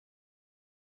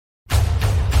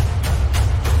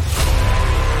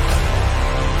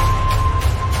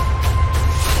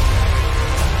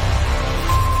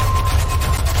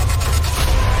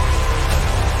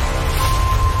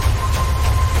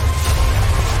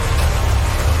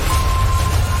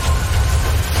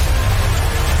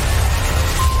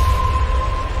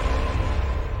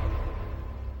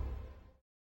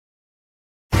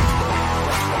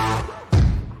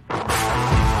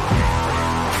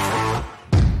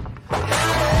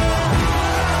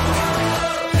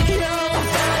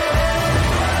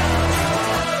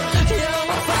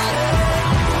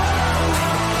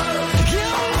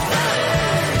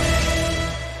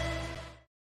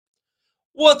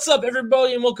What's up,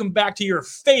 everybody, and welcome back to your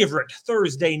favorite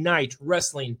Thursday night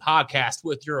wrestling podcast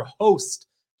with your host,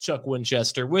 Chuck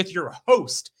Winchester, with your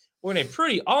host, wearing a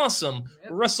pretty awesome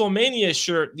WrestleMania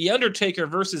shirt, The Undertaker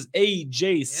versus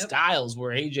AJ Styles,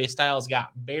 where AJ Styles got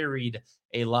buried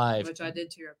alive. Which I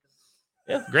did tear up.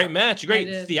 Yeah, great match.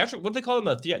 Great theatrical. What do they call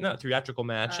them? Not theatrical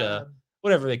match.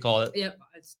 Whatever they call it. Yep.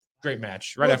 Great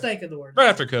match. Right after the word. Right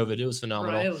after COVID. It was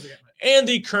phenomenal. Right, it was a great match. And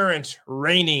the current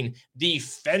reigning,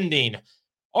 defending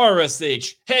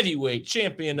RSH heavyweight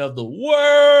champion of the world,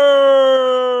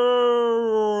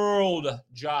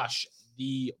 Josh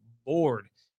the Board,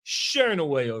 sharing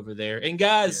away over there. And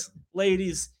guys,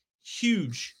 ladies,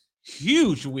 huge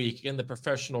week in the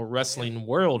professional wrestling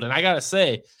world. And I got to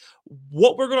say,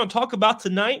 what we're going to talk about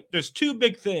tonight, there's two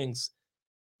big things.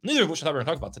 Neither of which I thought we were going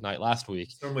to talk about tonight last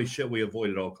week. Normally shit we avoid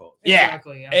at all costs.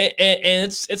 Exactly, yeah.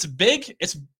 And it's big.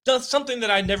 It's something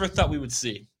that I never thought we would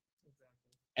see.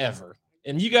 Ever.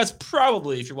 And you guys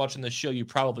probably, if you're watching this show, you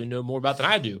probably know more about than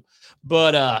I do.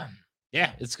 But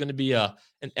yeah, it's going to be an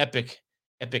epic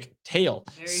tale.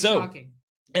 Very shocking.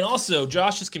 And also,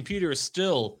 Josh's computer is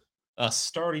still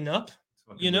starting up,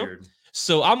 Weird.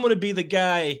 So I'm going to be the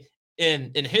guy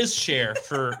in his chair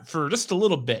for just a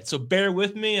little bit. So bear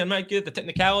with me. I'm not good at the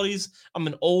technicalities. I'm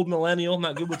an old millennial. I'm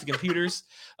not good with the computers.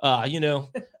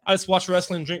 I just watch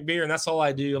wrestling and drink beer, and that's all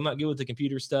I do. I'm not good with the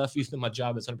computer stuff, even though my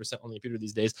job is 100% on the computer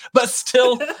these days. But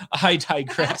still, I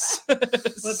digress. But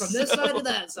from this side to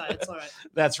that side, it's all right.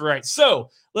 That's right.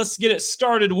 So let's get it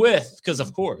started with, because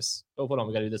of course. Oh, hold on.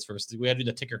 We got to do this first. We got to do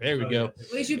the ticker. There we go.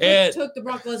 At least you took the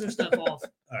Brock Lesnar stuff off.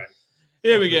 All right.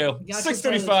 Here we go.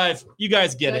 6:35. You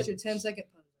guys get it. Your 10-second.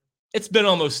 It's been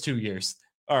almost 2 years.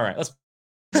 All right. Let's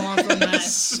go on from that.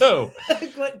 So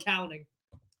quit counting.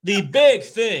 The big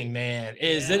thing, man,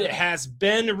 is that it has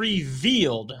been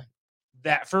revealed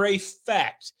that for a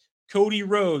fact, Cody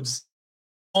Rhodes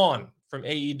on from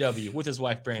AEW with his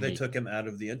wife Brandy. They took him out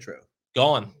of the intro.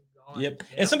 Gone. Yep.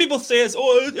 And some people say it's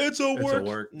a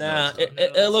work. Nah,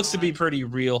 it looks to be pretty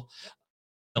real.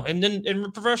 And then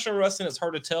in professional wrestling, it's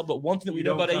hard to tell. But one thing that we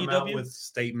know about AEW out with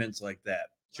statements like that.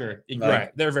 Sure, like, right?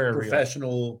 They're very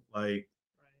professional, real.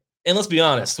 And let's be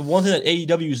honest, the one thing that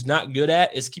AEW is not good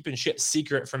at is keeping shit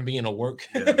secret from being a work.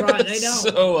 Yeah. Right, they don't.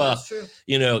 So, that's true.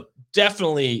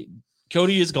 Definitely,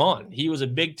 Cody is gone. He was a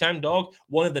big time dog.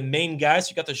 One of the main guys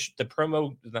who got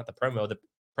the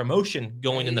promotion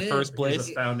going in the first place.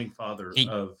 He's a founding father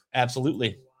of.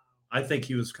 Absolutely. I think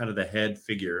he was kind of the head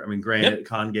figure. I mean, granted,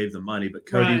 Khan gave the money, but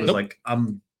Cody was like,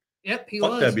 he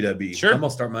fuck was. WWE. Sure. I'm going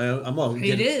to start my own. I'm going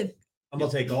to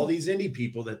take all these indie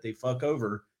people that they fuck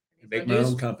over and make my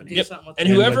own company. Yep. And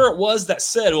whoever it was that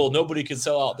said, well, nobody could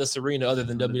sell out this arena other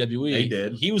than WWE. They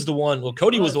did. He was the one. Well,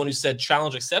 Cody was the one who said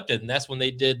challenge accepted. And that's when they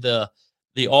did the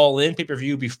all-in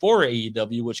pay-per-view before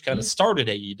AEW, which kind of started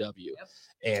AEW. Yep.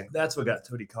 And that's what got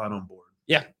Tony Khan on board.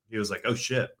 Yeah. He was like, oh,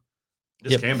 shit.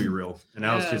 This can be real. And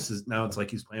now it's like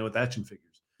he's playing with action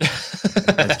figures.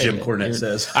 As Jim Cornette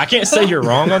says. I can't say you're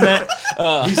wrong on that.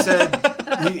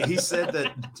 He said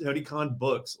that Tony Khan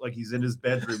books like he's in his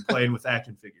bedroom playing with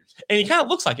action figures. And he kind of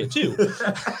looks like it too.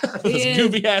 His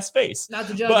goofy ass face. Not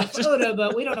to judge the photo,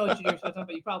 but we don't know what you're talking about,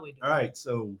 but you probably do. All right,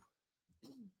 so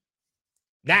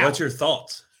now what's your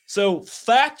thoughts? So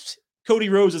fact, Cody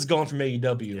Rhodes is going from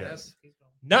AEW. Yes.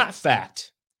 Not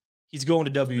fact. He's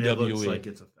going to WWE. It looks like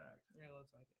it's a fact.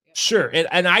 Sure,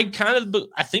 and I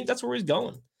think that's where he's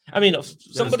going. I mean,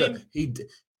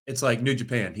 it's like New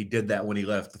Japan. He did that when he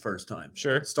left the first time.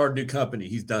 Sure, start a new company.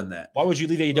 He's done that. Why would you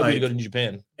leave AEW to go to New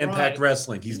Japan? Impact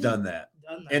Wrestling. He's done that.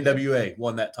 NWA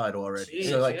won that title already.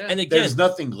 So and again, there's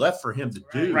nothing left for him to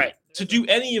do. Right. To do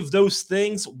any of those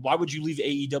things, why would you leave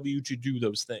AEW to do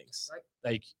those things? Right.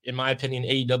 Like, in my opinion,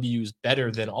 AEW is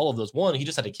better than all of those. One, he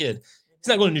just had a kid. He's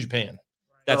not going to New Japan.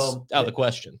 That's out of the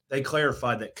question. They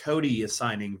clarified that Cody is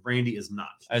signing, Brandy is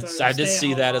not. I did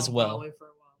see that as well.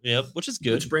 Yep, which is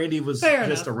good. Which Brandy was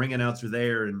just a ring announcer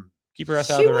there and keep her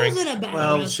ass out of the ring.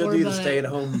 She'll do the stay at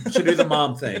home. She'll do the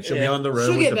mom thing. She'll be on the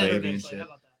road with the baby and shit.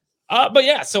 But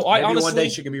yeah, so maybe honestly, one day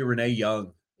she can be Renee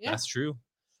Young. Yeah. That's true.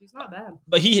 She's not bad.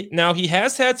 But he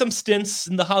has had some stints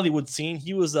in the Hollywood scene.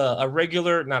 He was a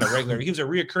regular, not a regular. He was a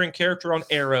reoccurring character on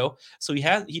Arrow. So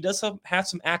he does have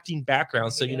some acting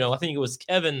background. So I think it was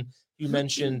Kevin you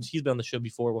mentioned. He's been on the show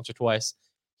before once or twice.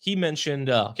 He mentioned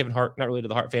Kevin Hart, not related to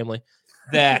the Hart family.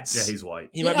 That he's white.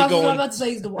 He might be going. I'm about to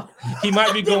say he's the one. He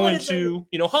might be going to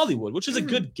Hollywood, which is a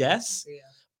good guess. Yeah.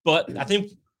 But I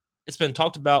think it's been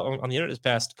talked about on the internet this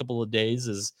past couple of days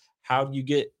is how do you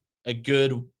get a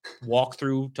good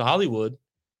walkthrough to Hollywood?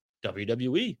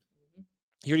 WWE.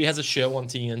 He already has a show on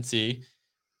TNT.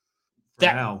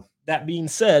 That being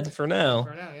said, for now,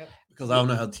 because because I don't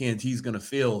know how TNT's going to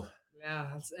feel. Yeah,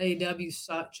 it's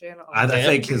AEW channel. I Yeah.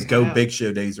 think his Go Big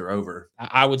Show days are over.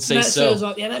 I would say that so. Shows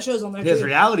on, yeah, that shows on there. His too.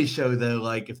 reality show, though,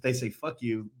 like if they say "fuck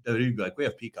you," they'd be like, "We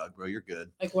have Peacock, bro. You're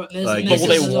good." Like what? Miz, Like, But Miz will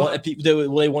they is want on. a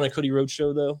will they want a Cody Rhodes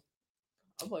show though?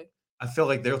 Probably. I feel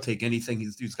like they'll take anything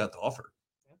his dude's got to offer.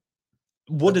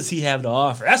 What does he have to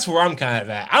offer? That's where I'm kind of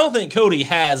at. I don't think Cody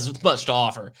has much to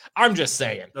offer. I'm just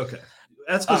saying. Okay,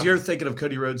 that's because Um, you're thinking of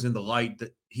Cody Rhodes in the light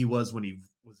that he was when he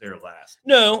was there last.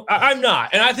 No, I'm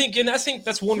not. And I think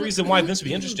that's one reason why Vince would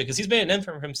be interested because he's made a name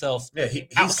for himself. Yeah, he's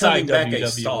Outside coming back a WWE.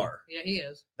 star. Yeah, he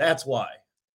is. That's why.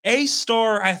 A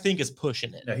star, I think, is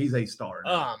pushing it. Yeah, he's a star.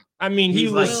 now. I mean, he's he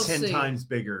like was We'll 10 see. times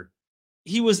bigger.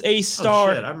 he was a Oh,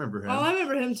 star. shit, I remember him. Oh, I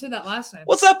remember him too. That last time.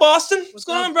 What's up, Austin? What's What's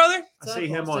going up? on, brother? I see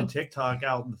him on TikTok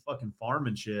out in the fucking farm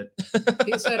and shit.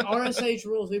 He said RSH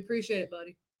rules. We appreciate it,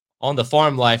 buddy. On the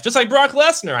farm life, just like Brock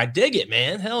Lesnar. I dig it,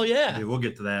 man. Hell yeah. Dude, we'll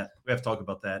get to that. We have to talk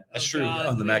about that That's Oh, true. God,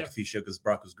 on the we gotta- McAfee show because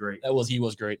Brock was great. He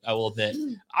was great. I will admit.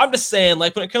 I'm just saying,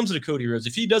 like when it comes to Cody Rhodes,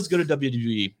 if he does go to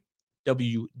WWE,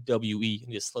 you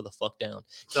need to slow the fuck down.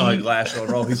 So like last show,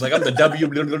 Raw, he's like, I'm the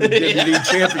WWE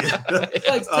champion. Like,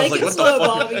 I was take like, it what the slow,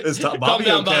 fuck? Bobby. Is Calm Bobby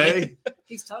down, okay?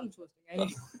 He's tongue twisting. Ain't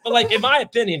he? But like in my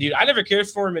opinion, dude, I never cared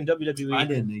for him in WWE. I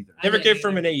didn't either. I Never didn't cared for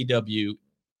him in either. AEW.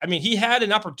 I mean, he had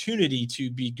an opportunity to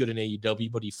be good in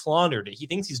AEW, but he floundered it. He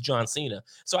thinks he's John Cena.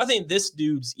 So I think this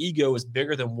dude's ego is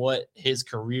bigger than what his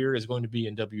career is going to be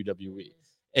in WWE.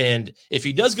 And if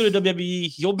he does go to WWE,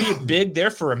 he'll be big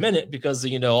there for a minute because,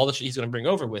 all the shit he's going to bring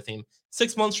over with him.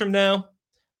 6 months from now,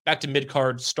 back to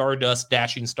mid-card Stardust,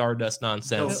 dashing Stardust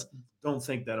nonsense. Don't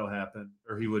think that'll happen,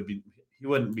 or he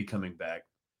wouldn't be coming back.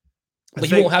 But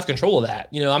he won't have control of that.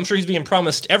 I'm sure he's being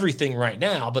promised everything right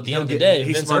now, but at the end of the day,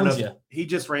 he's Vince smart owns enough. you. He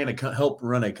just helped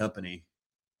run a company.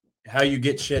 How you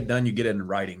get shit done, you get it in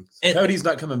writing. And- Cody's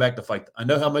not coming back to fight. I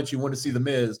know how much you want to see the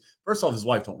Miz. First off, his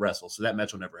wife don't wrestle, so that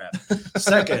match will never happen.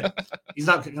 Second, he's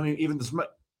not coming even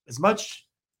as much.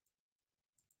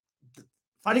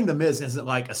 Fighting the Miz isn't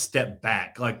like a step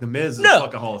back. Like the Miz is a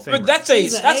fucking Hall of Famer. But that's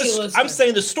He's an I'm A-lister.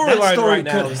 saying the That storyline story right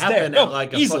now could is there. happen No, at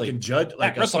like a easily. fucking judge,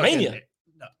 like At a fucking- WrestleMania.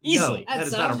 No, Easily. that At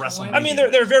is not a some WrestleMania. point. I mean,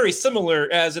 they're very similar,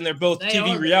 as in they're both They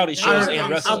TV are. reality They shows are. and I'll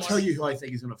wrestling. I'll tell you who I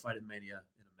think he's going to fight in Mania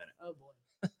in a minute. Oh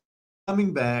boy.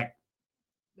 Coming back,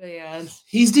 Yeah.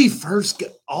 he's the first guy.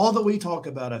 All that we talk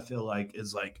about, I feel like,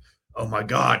 is like, oh my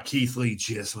God, Keith Lee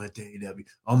just went to AEW.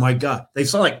 Oh my God. They've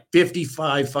signed like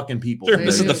 55 fucking people. Sure, They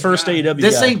this is do. the first Yeah. AEW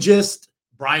This guy. ain't just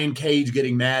Brian Cage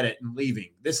getting mad at and leaving.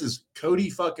 This is Cody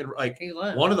fucking like He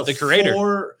left. one of the creator.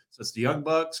 four. So it's the Young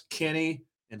Bucks, Kenny,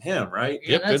 and him, right?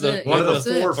 Yeah, Yep, that's they're the- it. One of the That's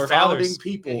it. four Four founding founders.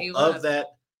 people And he of left. that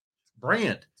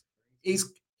brand.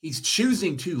 He's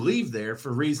choosing to leave there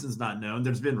for reasons not known.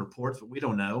 There's been reports, but we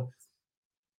don't know.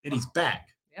 And he's back.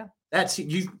 Yeah. That's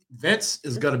you. Vince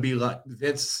is going to be like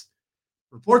Vince.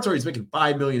 Reports are he's making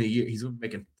 $5 million a year. He's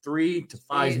making $3 to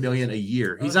 $5 million a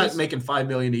year. He's not making $5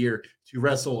 million a year to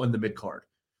wrestle in the mid card.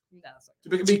 To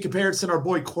be compared to our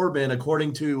boy Corbin,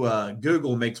 according to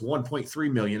Google, makes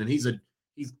 $1.3 million, and he's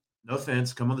no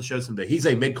offense, come on the show someday. He's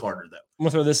a mid carder though. I'm gonna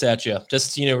throw this at you.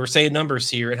 Just we're saying numbers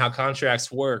here and how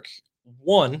contracts work.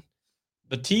 One,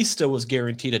 Batista was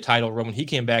guaranteed a title run when he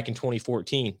came back in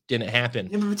 2014. Didn't happen.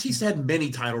 Yeah, but Batista had many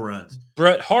title runs.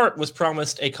 Bret Hart was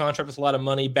promised a contract with a lot of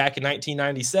money back in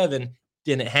 1997.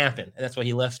 Didn't happen, and that's why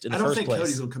he left in the I don't first think place.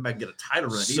 Cody's gonna come back and get a title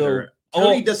run So- either.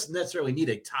 Cody doesn't necessarily need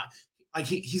a title. Like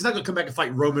he's not gonna come back and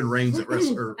fight Roman Reigns at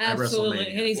Absolutely. And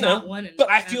WrestleMania. he's No, not winning. But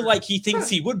I feel ever. like he thinks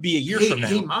he would be a year from now.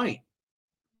 He might.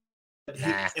 But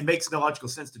Nah. it makes no logical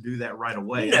sense to do that right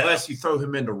away No. unless you throw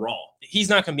him into Raw. He's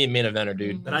not going to be a main eventer,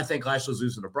 dude. Then I think Lashley's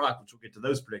losing to Brock, which we'll get to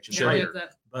those predictions Yeah, we later. have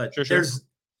that. But Sure.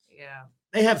 Yeah.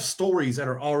 they have stories that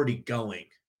are already going.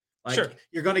 Like Sure.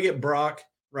 you're going to get Brock,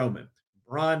 Roman,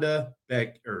 Ronda,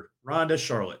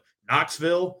 Charlotte,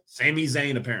 Knoxville, Sami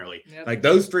Zayn. Apparently, Yep. like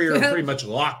those three are pretty much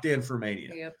locked in for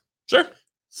Mania. Yep. Sure.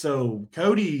 So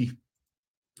Cody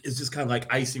is just kind of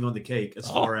like icing on the cake as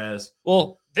far as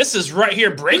Well, this is right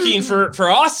here breaking for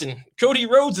Austin. Cody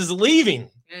Rhodes is leaving.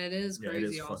 It is yeah, crazy, it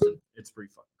is Austin. it's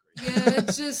pretty fucking crazy. Yeah,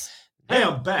 it's just Hey,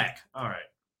 I'm back. All right.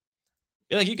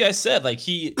 Yeah, like you guys said, like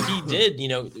he did.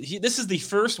 This is the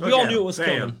first. We all Okay, knew it was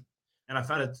bam. coming. And I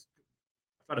found a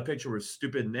picture where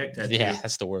stupid Nick tattoo. Yeah,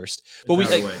 that's the worst. is But we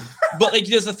out of the like, way. but like,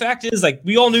 because the fact is, like,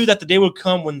 we all knew that the day would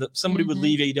come when somebody would Mhm.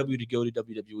 leave AEW to go to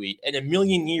WWE. And in a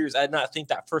million years, I did not think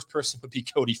that first person would be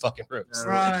Cody fucking Rhodes. No.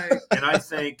 right. And I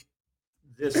think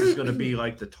this is going to be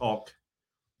like the talk.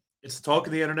 It's the talk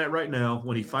of the internet right now.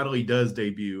 When he finally does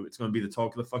debut, it's going to be the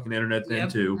talk of the fucking internet then Yep.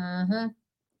 too. Mhm.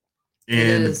 It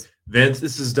And is. Vince,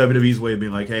 this is WWE's way of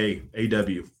being like, hey,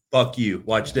 AW, fuck you.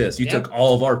 Watch this. You Yep. took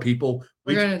all of our people.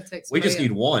 We're gonna take. We just somebody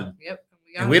need one, Yep.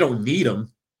 and we don't need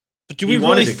them. But do He we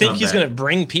wanted really to think come he's back. going to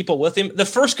bring people with him? The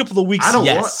first couple of weeks, I don't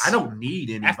yes. want. I don't need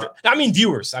anybody. After, I mean,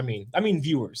 viewers. I mean,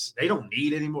 viewers. They don't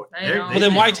need anymore. They They're- don't. Well,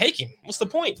 then they- why take him? What's the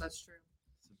point? That's true.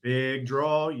 Big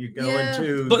draw. You go Yeah.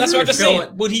 into. But that's what I'm just you're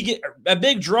saying. Would he get a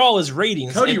big draw? Is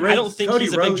ratings? Cody and Rhodes, I don't think Cody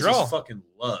he's a Rhodes big draw. is fucking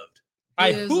loved.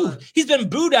 By He is who? loved. He's been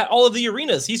booed at all of the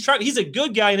arenas. He's trying. He's a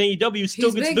good guy in AEW. Still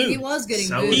He's gets big. booed. He was getting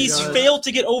So booed. He's good. failed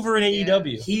to get over in Yeah.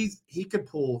 AEW. He could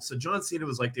pull. So John Cena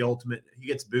was like the ultimate. He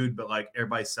gets booed, but like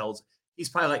everybody sells. He's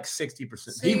probably like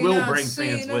 60%. He will bring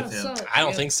fans with him. I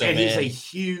don't think so, And he's man. a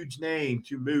huge name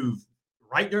to move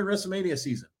right during WrestleMania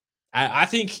season. I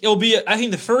think it'll be. I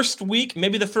think the first week,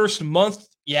 maybe the first month.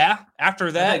 Yeah. After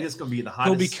I that, think it's going to be the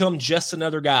he'll hottest. become just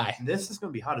another guy. This is going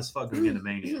to be hot as fuck going into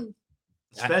Mania.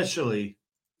 Especially,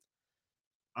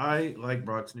 I like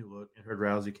Brock's new look and heard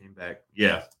Rousey came back.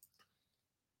 Yeah.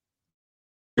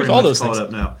 Here's Pretty all much those caught things.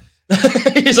 up now.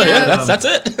 He's like, yeah, Yeah. that's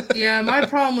it. Yeah, my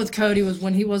problem with Cody was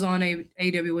when he was on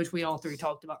AEW, which we all three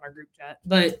talked about in our group chat.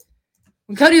 But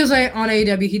when Cody was on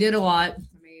AEW, he did a lot.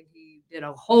 I mean, he did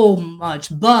a whole much,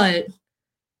 but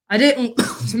I didn't.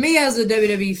 To me, as a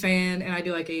WWE fan, and I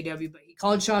do like AEW, but he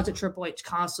called shots at Triple H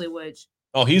constantly, which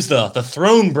Oh, he's the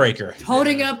throne breaker.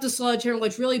 holding up the sledgehammer,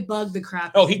 which really bugged the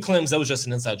crap. Oh, he claims that was just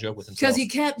an inside joke with himself. because he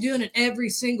kept doing it every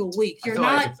single week. I You're feel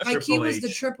not like like, it's he Triple was the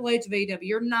H. Triple H of AEW.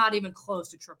 You're not even close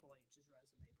to Triple H's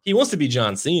resume. He wants to be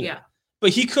John Cena. Yeah. But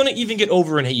he couldn't even get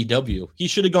over in AEW. He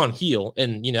should have gone heel,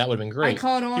 and that would have been great. I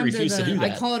caught on to refused to do the. I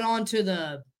that. caught on to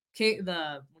the when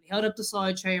he held up the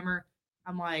sledgehammer.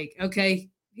 I'm like, okay,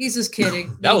 he's just kidding.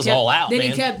 Then That he was kept- all out, Then man.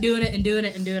 he kept doing it and doing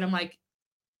it and doing it. I'm like,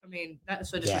 I mean, that's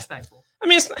so disrespectful. I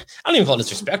mean, I don't even call it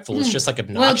disrespectful. It's just like Well,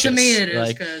 obnoxious. to me, it is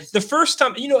Like, because the first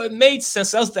time, it made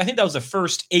sense. I think that was the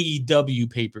first AEW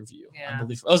pay per view. Yeah. I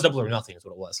believe it was Double or Nothing is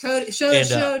what it was. Cody showed, And,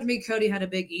 showed me Cody had a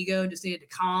big ego and just needed to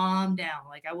calm down.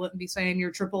 Like I wouldn't be saying you're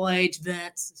Triple H,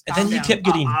 Vince. Just And calm then you down. kept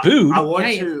getting I booed. want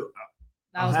Yeah, to.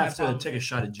 That I'll was my have to problem. take a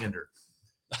shot at gender.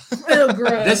 Oh,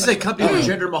 gross. This is a company where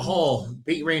Jinder Mahal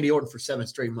beat Randy Orton for 7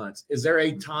 straight months. Is there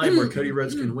a time where Cody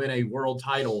Rhodes can win a world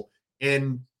title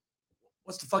in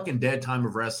what's the fucking dead time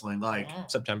of wrestling? Like,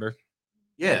 September.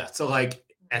 yeah. So like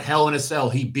at Hell in a Cell,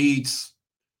 he beats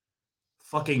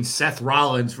fucking Seth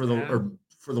Rollins for the Yeah. or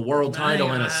for the world That ain't title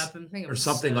in gonna a happen. Think or of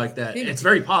something Seth. like that. Think It's of-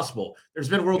 very possible. There's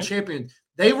been world champion.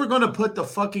 They were going to put the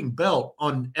fucking belt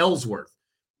on Ellsworth.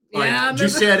 Like, Yeah, I did you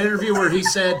see that interview where he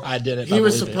said I didn't. he I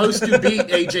was believe it. supposed to beat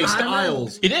AJ I know.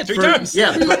 Styles? He did 3 for- times.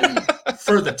 Yeah, but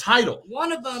for the title.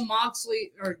 One of them,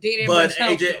 Moxley or Dean But Ambrose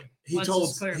helped AJ, him. he Let's told,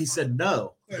 just clarify. he said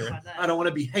no. Clarify that. I don't want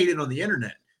to be hated on the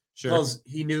internet Sure. because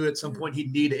he knew at some point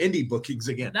he'd need indie bookings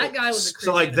again. That guy was a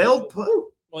So like creepy they'll individual.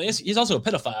 put, Well, he's also a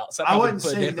pedophile. So I probably wouldn't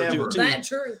put say in for never. too. That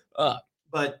true.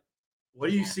 but what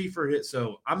do you see for it?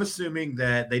 So I'm assuming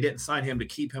that they didn't sign him to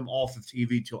keep him off of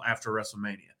TV till after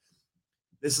WrestleMania.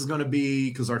 This is going to be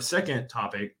because our second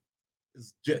topic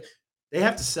is they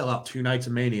have to sell out 2 nights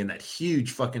of Mania in that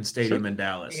huge fucking stadium in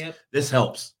Dallas. Yep. This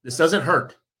helps. This doesn't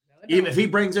hurt. No, it Even don't. if he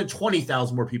brings in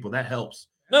 20,000 more people, that helps.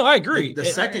 No, I agree. The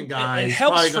It- second guy it is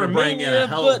helps probably going for to bring in Mania, a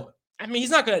hell of but- I mean,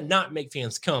 he's not going to not make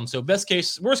fans come. So worst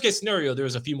case scenario,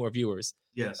 there's a few more viewers.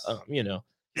 yes. He's not And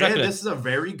gonna- this is a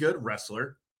very good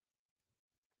wrestler.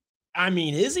 I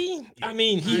mean, is he? I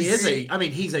mean, He he's is a. I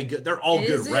mean, he's a good. They're all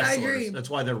Is good he? I agree. wrestlers. That's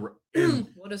why they're in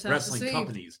What does that wrestling to see?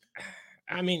 companies.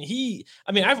 I mean,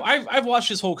 I've watched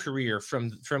his whole career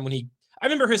from when I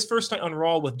remember his first night on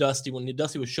Raw with Dusty when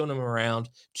Dusty was showing him around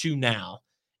to now,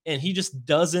 and he just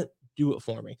doesn't do it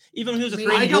for me. Even when he was a Me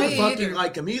free I either. don't agent. fucking either.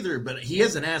 like him either, but he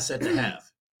is an asset to have.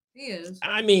 He is.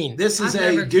 I mean, This is I've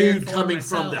never a cared dude for coming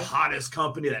from the myself. hottest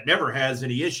company that never has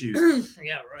any issues.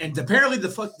 Yeah, right. And apparently,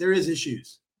 there is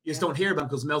issues. You just don't hear about them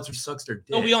because Meltzer sucks their dick.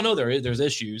 no, we all know there's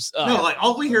issues. No, like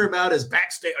all we hear about is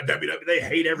backstage. WWE, they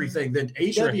hate everything. Then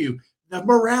Sure. AEW, the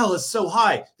morale is so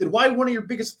high. Then why one of your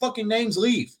biggest fucking names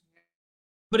leave?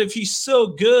 But if he's so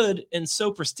good and so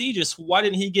prestigious, why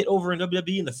didn't he get over in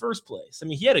WWE in the first place? I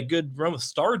mean, he had a good run with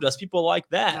Stardust. People like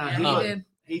that. Nah, Yeah, he he was- did.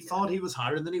 He thought he was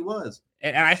hotter than he was.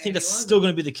 And I think he that's wasn't. still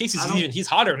going to be the case. He's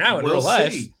hotter now in We'll real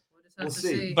life. see. We'll just have We'll to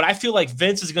see. see. But I feel like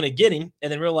Vince is going to get him and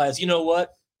then realize, you know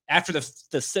what? After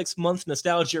the 6 month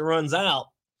nostalgia runs out,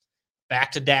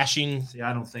 back to dashing See,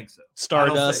 I don't think so.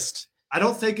 Stardust. I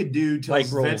don't think a dude Like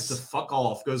tells Vince to Rolls. fuck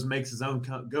off, goes and makes his own,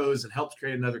 goes and helps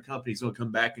create another company. He's going to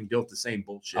come back and deal with the same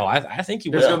bullshit. Oh, I think he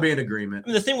There's will. going to be an agreement. I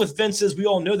mean, the thing with Vince is we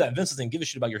all know that Vince doesn't give a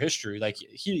shit about your history. Like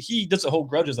he doesn't hold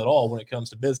grudges at all when it comes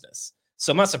to business.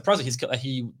 So I'm not surprised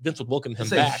that Vince would welcome him It's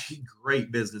back. a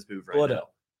great business move right What now.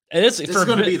 And it's This for is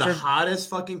going to Vin- be the for- hottest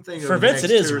fucking thing For over the Vince, it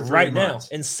next is 2 or 3 right now. months.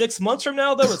 In 6 months from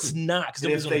now, though, it's not because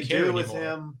And if nobody's they going to care do with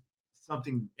anymore. him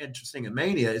something interesting at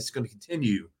Mania, it's going to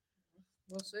continue.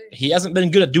 We'll see. He hasn't been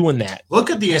good at doing that Look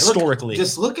at the historically.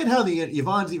 Just look at how the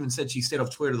Yvonne's even said she stayed off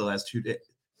Twitter the last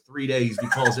 3 days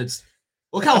because it's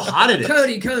look how hot it is.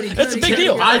 Cody. That's a big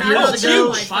deal. 5 Oh, years it's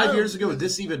ago, huge. 5 years ago, would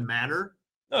this even matter?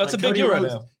 No, it's Like a big Cody deal right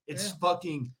Rhodes, now. It's Yeah.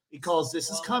 fucking because this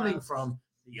is Well, coming from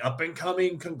the up and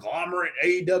coming conglomerate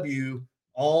AEW,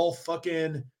 all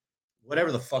fucking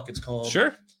whatever the fuck it's called.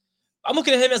 Sure. I'm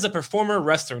looking at him as a performer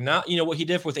wrestler, not what he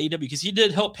did with AEW, because he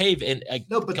did help pave a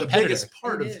No, but competitor. the biggest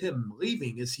part He of did. him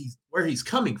leaving is where he's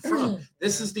coming from.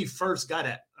 This Yeah. is the first guy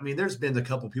that there's been a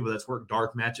couple people that's worked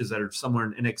dark matches that are somewhere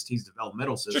in NXT's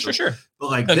developmental system. Sure.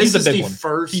 But like No, this he's a is big the one.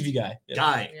 first TV guy. Yeah.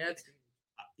 guy. Yeah, it's-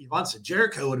 Yvonne said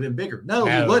Jericho would have been bigger. No, he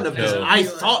No, wouldn't have. Because no. I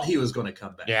thought he was going to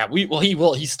come back. Yeah, he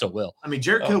will. He still will. I mean,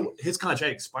 Jericho, his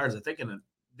contract expires, I think,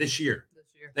 this year. this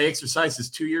year. They exercised his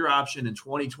 2-year option in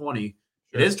 2020.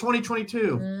 It is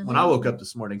 2022 when I woke up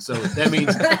this morning. So that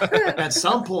means at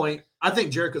some point, I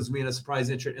think Jericho's being a surprise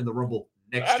entrant in the Rumble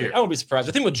next year. I won't be surprised.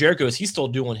 The thing with Jericho is he's still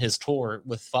doing his tour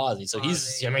with Fozzy, so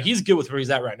he's good with where he's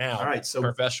at right now. All right, so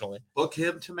professionally, book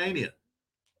him to Mania.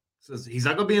 So he's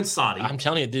not going to be in Saudi. I'm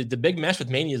telling you, the big match with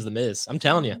Mania is the Miz. I'm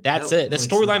telling you, that's No, it. The it's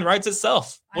storyline not. writes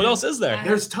itself. What else is there?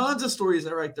 There's tons of stories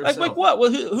that write there. Like what?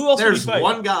 Well, who else? There's would he fight?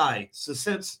 one guy. So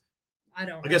since I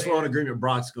don't. I guess know we're on yet. agreement,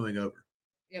 Brock's going over.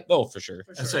 Oh, for sure.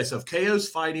 For I sure. say so. If KO's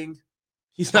fighting,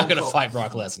 He's not Stone going to Cold. fight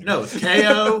Brock Lesnar. no. If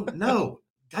KO, no.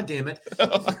 God damn it.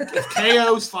 If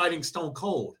KO's fighting Stone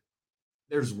Cold,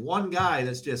 there's one guy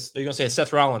that's just You're going to say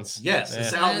Seth Rollins? yes,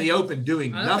 it's Yeah. out in the open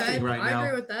doing Okay, nothing right I now.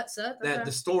 agree with that, Seth. That Okay.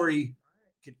 the story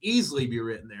could easily be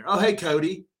written there. Oh, hey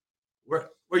Cody,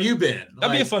 where you been?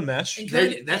 That'd be a Like, fun match. And there-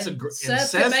 Cody- that's a and gr- Seth and can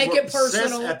Seth's make wor- it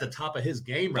personal. Seth's at the top of his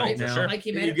game Oh, right for now. sure. Like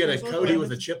he And made you it get a personal. Cody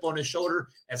with a chip on his shoulder,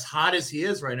 as hot as he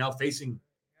is right now, facing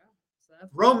Seth.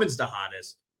 Roman's the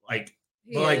hottest. Like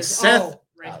He But like is. Seth- Oh,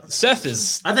 right. Seth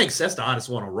is I think Seth's the hottest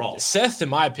one on Raw. Seth, in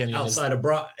my opinion, is Outside of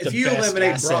Brock, if the you best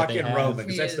eliminate asset Brock they and have. Roman,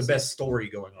 because He that's the is. best story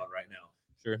going on right now.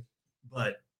 Sure.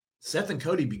 But Seth and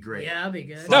Cody be great. Yeah, that'd be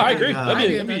good. No, I Fucking, agree. I That'd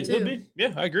be, agree with that would be.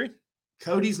 Yeah, I agree.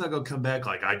 Cody's not gonna come back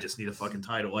like I just need a fucking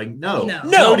title. Like no, No.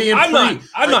 No, Cody and I'm not. Free-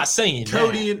 I'm like, not saying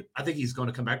Cody and I think he's going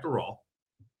to come back to Raw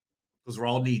because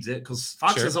Raw needs it. Because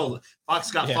Fox Sure. is old. Fox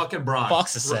got Yeah. fucking Brock.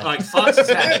 Fox is set. Like Fox is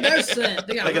They're, set. they're set.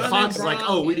 They got Like if Roman, Fox is like, Brock,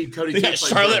 oh, we need Cody. They got Too. It's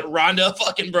like, Charlotte, bro, Ronda,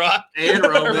 fucking Brock, and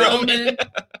Roman. Roman.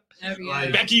 every Like-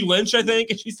 other- Becky Lynch. I think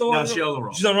is she still No, on? she on the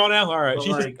Raw. She's on Raw now. All right, But,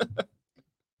 she's, like,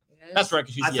 Yes. that's right.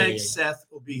 'Cause she's I yeah, think yeah, yeah. Seth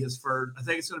will be his first. I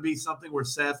think it's going to be something where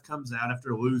Seth comes out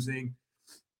after losing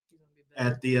He's gonna be better.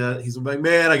 at the. He's like,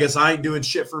 man, I guess I ain't doing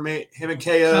shit for me. Him and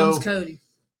KO Comes Cody.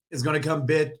 is going to come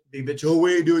be bitch. Oh,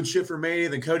 we ain't doing shit for Mania.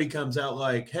 Then Cody comes out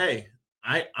like, hey,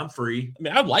 I'm free. I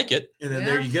mean, I like it, And then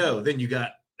there you go. Then you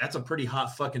got that's a pretty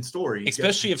hot fucking story.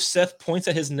 especially if Seth points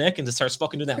at his neck and just starts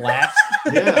fucking doing that laugh.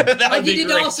 Yeah. that Like would he be did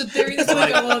great. Austin Theory this week.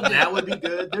 like, I loved it. that would be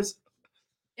good. There's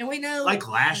And we know, like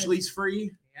Lashley's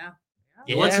free. yeah,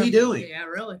 Yeah. What's he doing? yeah,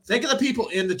 really. Think of the people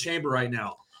in the chamber right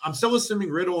now. I'm still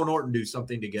assuming Riddle and Orton do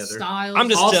something together. Styles. I'm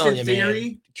just Austin telling you, man.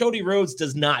 Theory. Cody Rhodes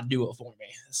does not do it for me.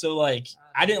 So like,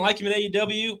 I didn't like him in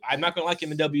AEW. I'm not gonna like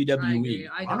him in I agree. WWE.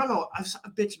 I I don't- don't know. I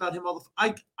bitch about him all the.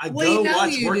 I We go know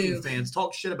watch you working do. fans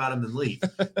talk shit about him and leave.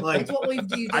 Like That's what we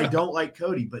do. I don't like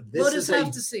Cody, but this We'll is just have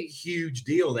a to see. huge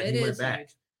deal that It he went is back.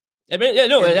 huge. I mean, yeah,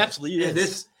 no, it And- absolutely is. And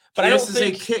this, but I this don't is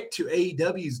think a kick to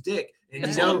AEW's dick. And you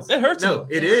That's know, what it hurts. no, him.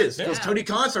 it is because Yeah. Tony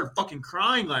Khan started fucking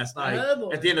crying last night Oh,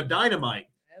 boy. at the end of Dynamite.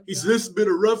 Oh, He boy. said, "This has been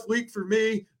a rough week for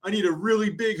me. I need a really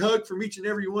big hug from each and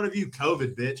every one of you,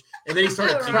 COVID bitch." And then he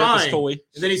started Right. He broke his crying. toy.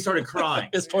 And then he started crying.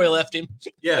 His toy left him.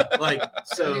 Yeah, like Cody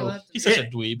so. left He's him. such a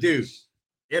dweeb. Dude,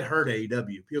 it hurt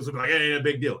AEW. People are like, "It ain't a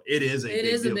big deal." It is a It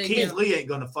big is a deal. big Keith deal. Lee ain't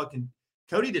gonna fucking.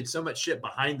 Cody did so much shit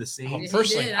behind the Oh, scenes. he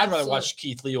personally, did, I'd rather absolutely. watch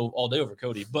Keith Lee all day over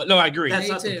Cody. But no, I agree. That's Me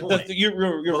not the too. point. You're But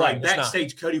right. like It's not.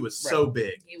 backstage, Cody was so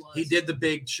big. He was. He did the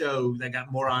big show that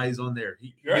got more eyes on there.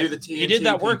 He You're right. knew the TNT He did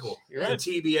that work. people, You're the right.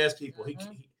 TBS people.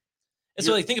 Mhm. And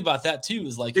so, like, think about that too.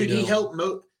 Is like, Dude, you know, he helped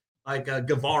like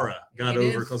Guevara got He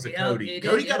did. over because of Yep, Cody. he did,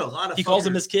 Cody got yep. a lot of. he calls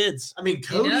them fuckers- his kids. I mean,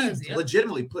 Cody does, yep.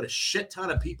 legitimately put a shit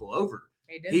ton of people over.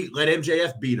 He did. He let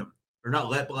MJF beat him, or not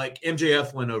let, but like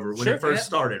MJF went over when Sure. it first Yep.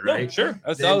 started, No, right? sure.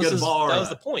 That Then was Guevara. that was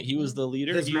the point. He was the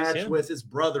leader. His He was match him. with his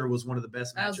brother was one of the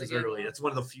best That was a matches good early. one. That's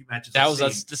one of the few matches That I've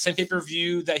was seen. the same pay per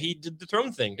view that he did the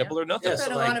throne thing, double or nothing. Yeah, That's so,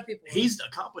 what a like, lot of people. He's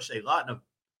accomplished a lot. And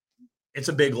it's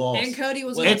a big loss. and Cody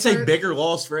was. It's on a third- bigger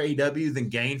loss for AEW than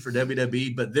gain for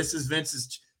WWE, but this is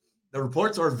Vince's The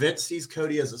reports are Vince sees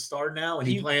Cody as a star now, and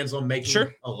he plans on making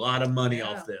a lot of money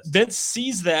off this. Vince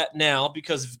sees that now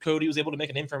because Cody was able to make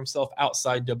a name for himself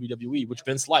outside WWE, which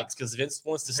Vince likes because Vince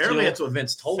wants to Apparently, steal that's what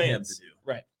Vince told him to do.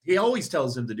 Right. He always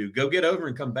tells him to do. Go get over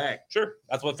and come back. Sure.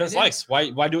 That's what Vince likes. Why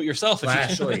do it yourself?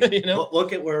 Lashley. You know?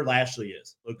 Look at where Lashley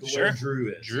is. Look at where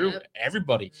Drew is. Drew,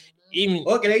 everybody. Even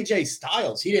look at AJ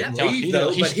Styles. He didn't leave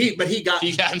though, but he got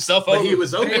himself over. But he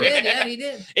was over. He did, yeah, he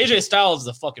did. AJ Styles is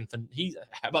a fucking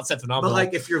how about said phenomenal. But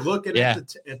like if you're looking at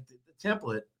the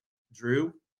template,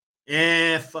 Drew,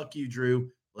 fuck you,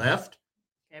 Drew. Left.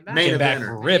 Came back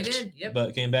ripped,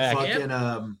 but came back.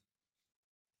 Fucking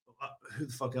who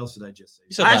the fuck else did I just say?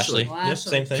 You said Lashley. Yep,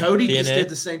 same thing. Cody just did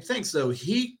the same thing, so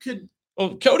he could.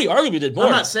 Well, Cody arguably did more.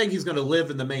 I'm not saying he's going to live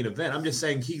in the main event. I'm just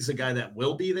saying he's the guy that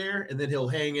will be there, and then he'll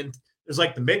hang in. There's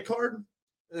like the mid card,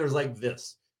 and there's like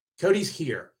this. Cody's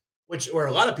here, where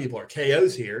a lot of people are.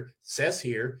 KO's here, Seth's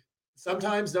here.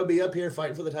 Sometimes they'll be up here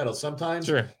fighting for the title. Sometimes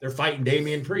they're fighting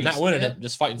Damian Priest. Not winning it,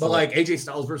 just fighting. But like AJ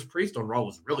Styles versus Priest on Raw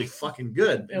was really fucking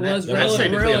good. It was that's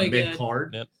technically really a mid good.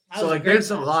 card. Yep. So like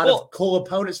there's a lot of cool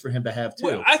opponents for him to have too.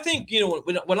 Well, I think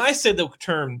when I say the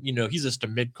term, he's just a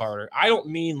mid carder. I don't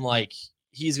mean like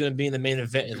he's going to be in the main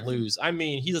event and lose. I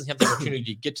mean he doesn't have the opportunity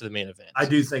to get to the main event. I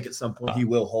do think at some point he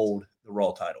will hold the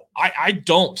Raw title. I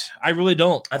don't. I really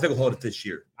don't. I think he'll hold it this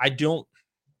year. I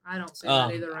don't see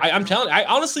that either. I'm telling you, I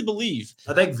honestly believe.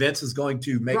 I think Vince is going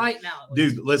to make right now.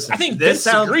 Dude, listen. I think Vince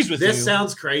agrees with you. This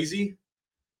sounds crazy.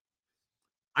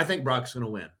 I think Brock's going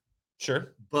to win.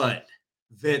 Sure. But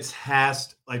Vince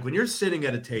has when you're sitting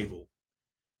at a table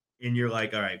and you're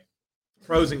like, all right,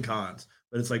 pros and cons.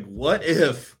 But it's like, what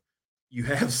if you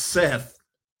have Seth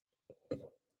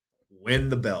win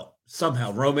the belt?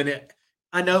 Somehow Roman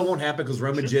I know it won't happen because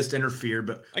Roman just interfered,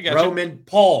 but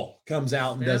Paul comes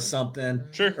out and does something.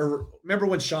 Sure. Or remember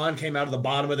when Shawn came out of the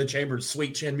bottom of the chamber,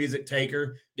 Sweet Chin Music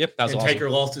Taker? Yep, that was awesome. Taker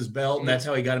lost his belt, and that's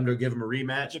how he got him to give him a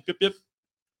rematch. Yep.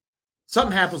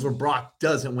 Something happens where Brock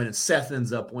doesn't win and Seth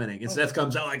ends up winning. And Seth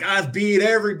comes out like, I've beat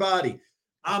everybody.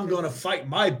 I'm going to fight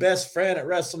my best friend at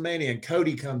WrestleMania. And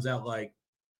Cody comes out like,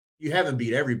 you haven't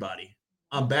beat everybody.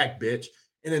 I'm back, bitch.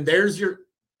 And then there's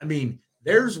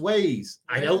ways.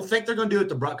 I don't think they're going to do it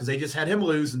to Brock because they just had him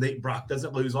lose, and Brock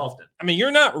doesn't lose often. I mean,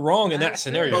 you're not wrong in that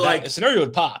scenario. But the scenario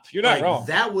would pop. You're not wrong.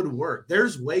 That would work.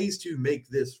 There's ways to make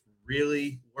this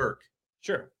really work.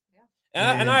 Sure.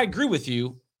 Yeah. And I agree with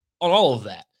you on all of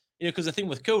that. Because the thing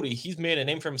with Cody, he's made a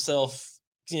name for himself.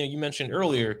 You mentioned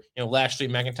earlier, Lashley,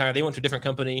 McIntyre, they went to a different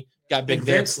company, got big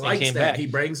there, and came back. He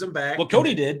brings them back. What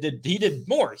Cody he did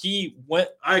more. He went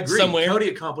I agree. somewhere. Cody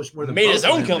accomplished more than made his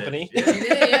own company. He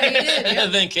did.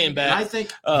 And then came back. And I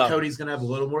think Cody's going to have a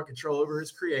little more control over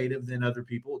his creative than other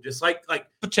people. Just like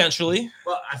potentially.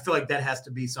 Well, I feel like that has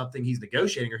to be something he's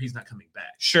negotiating or he's not coming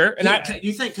back. Sure. And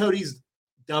you think Cody's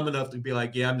dumb enough to be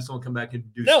like, yeah, I'm just going to come back and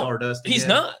do Stardust again? He's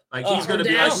not. He's going to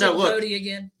be like, no, look, Cody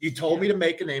again. You told me to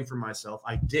make a name for myself.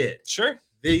 I did. Sure.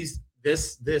 This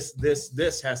has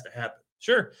to happen.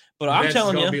 Sure. But I'm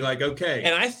telling you, be like, okay.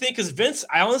 And I think because Vince,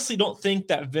 I honestly don't think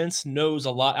that Vince knows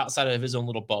a lot outside of his own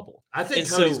little bubble. I think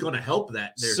Cody's going to help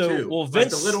that there too. Well,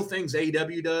 Vince, the little things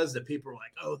AEW does that people are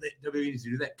like, oh, WWE needs to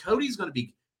do that. Cody's going to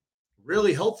be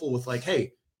really helpful with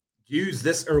hey, use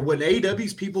this. Or when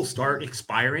AEW's people start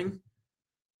expiring,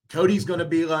 Cody's going to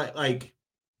be like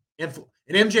an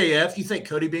MJF. You think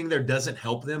Cody being there doesn't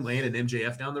help them land an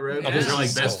MJF down the road? Because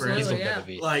they're best friends.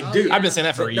 Dude, I've been saying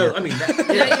that for a year. No, I mean,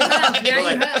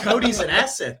 Cody's an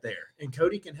asset there, and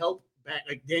Cody can help back.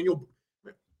 Like Daniel,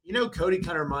 Cody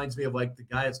kind of reminds me of the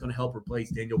guy that's going to help replace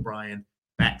Daniel Bryan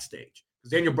backstage.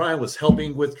 Because Daniel Bryan was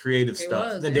helping with creative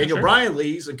stuff. Then Daniel Bryan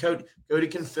leaves, and Cody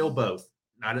can fill both.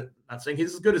 Not saying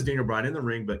he's as good as Daniel Bryan in the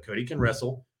ring, but Cody can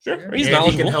wrestle. Sure, he's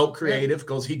knowledgeable. He can help creative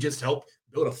because he just helped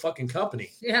build a fucking company.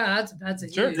 Yeah, that's a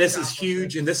huge. This is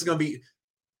huge, and this is going to be.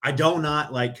 I do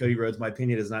not like Cody Rhodes. My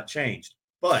opinion has not changed,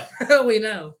 but we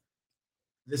know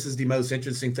this is the most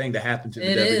interesting thing to happen to the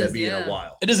WWE in a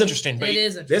while. It is interesting. But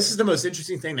this is the most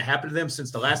interesting thing to happen to them since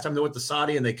the last time they went to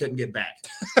Saudi and they couldn't get back.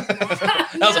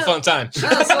 That was a fun time.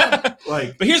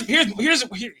 But here's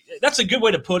that's a good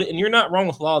way to put it, and you're not wrong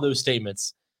with a lot of those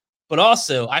statements. But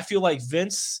also, I feel like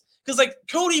Vince. Because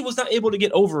Cody was not able to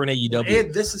get over in AEW.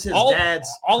 And this is his dad's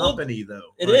company, though.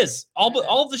 It is.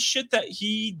 All of the shit that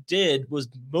he did was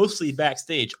mostly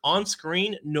backstage. On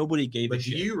screen, nobody gave a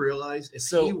shit. But do you realize if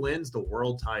he wins the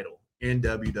world title in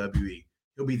WWE,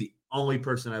 he'll be the only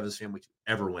person out of his family to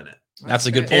ever win it. That's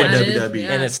a good point. WWE.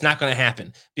 And it's not going to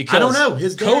happen. Because I don't know.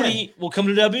 His Cody will come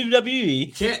to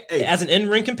WWE as an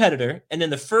in-ring competitor. And in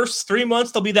the first 3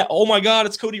 months, they'll be that, oh my God,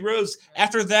 it's Cody Rhodes.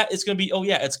 After that, it's going to be, oh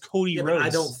yeah, it's Cody Rhodes. I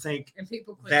don't think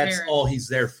that's all he's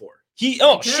there for.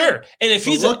 Sure. And if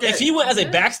if he went as a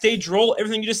Yeah. backstage role,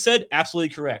 everything you just said,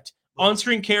 absolutely correct.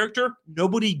 On-screen character,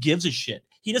 nobody gives a shit.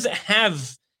 He doesn't,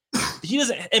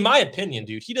 in my opinion,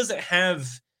 dude, he doesn't have,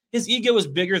 his ego is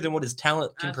bigger than what his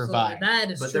talent can Absolutely. provide.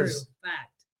 That is But true. there's- Fact.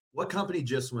 What company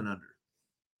just went under?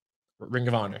 Ring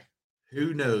of Honor.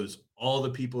 Who knows? All the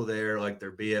people there, like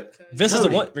their BF. Vince doesn't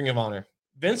Cody. want Ring of Honor.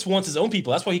 Vince wants his own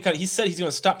people. That's why he said he's going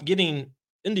to stop getting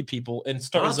indie people and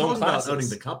start I'm his not own talking about classes. owning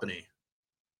the company.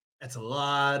 That's a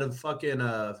lot of fucking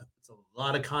it's a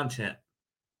lot of content.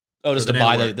 Oh, just for to the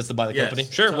buy network. the company.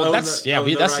 Yes. Sure. To Well, own that's the- own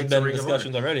the that's rights been to Ring of Honor.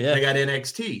 discussions already. They Yeah, got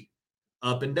NXT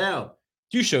up and down.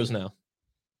 2 shows now.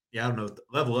 Yeah, I don't know.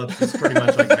 Level Up is pretty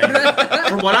much like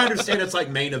from what I understand, it's like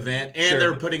main event, and Sure.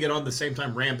 they're putting it on the same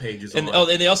time Rampage is And on.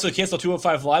 and they also canceled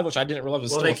 205 Live, which I didn't realize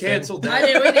was Well, still they a thing. canceled I that.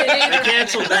 did, we did They either.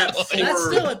 canceled that That's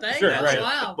for still a thing. Sure, That's right.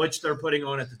 Wow. which they're putting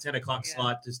on at the 10 o'clock Yeah.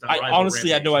 slot. Just to I rival honestly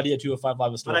had no Rampage. idea 205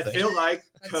 Live was still But a I thing. feel like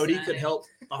That's Cody sad. could help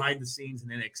behind the scenes in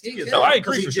NXT. He as could. well, No, I because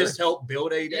agree he for just sure. helped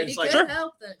build a. Yeah, It's he like could Sure.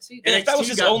 help that. See, And if that was NXT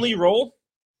his got- only role,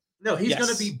 no, he's going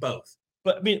to Yes. be both.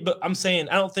 but I'm saying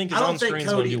I don't think his I on don't think screen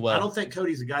is going to Cody. do well. I don't think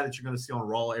Cody's a guy that you're going to see on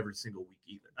Raw every single week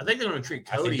either. I think they're going to treat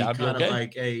I think Cody that'd kind be of okay.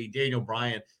 like a Daniel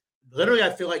Bryan. Literally,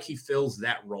 I feel like he fills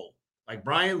that role. Like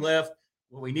Bryan left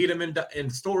when we need him in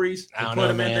stories. I We don't put know,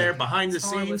 him in man. there behind the It's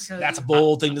hard with scenes. Cody. That's a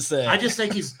bold thing to say. I just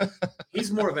think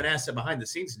he's more of an asset behind the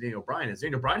scenes than Daniel Bryan is.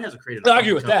 Daniel Bryan hasn't created. No, a I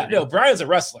agree with that. company. No, Brian's a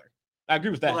wrestler. I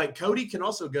agree with that. But like Cody can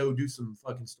also go do some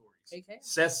fucking stories. He can.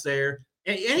 Seth's there.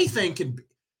 Anything can.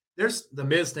 There's the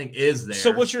Miz thing is there.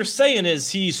 So what you're saying is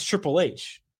he's Triple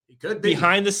H he could be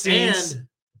behind the scenes. And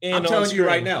and I'm on telling you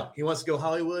right screen. now, he wants to go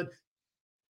Hollywood.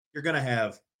 You're gonna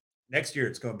have next year.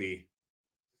 It's gonna be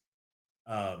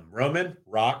Roman,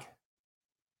 Rock,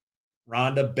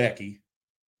 Ronda, Becky,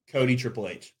 Cody, Triple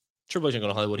H. Triple H ain't going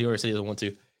to Hollywood. He already said he doesn't want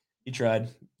to. He tried.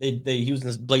 He was in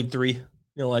this Blade 3. You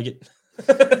don't like it.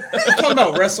 I'm talking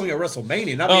about wrestling at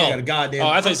WrestleMania, not being Oh. at a goddamn. Oh,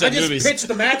 I thought you said just movies. pitched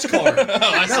the match card. Oh,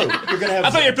 I see. No, you're gonna have. I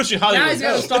thought you were pushing Now Hollywood. he's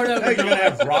gonna start No, over. you're gonna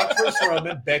have Rock versus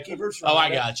Roman, Becky versus Oh, I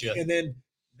Ronda, got you. and then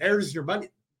there's your money.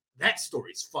 That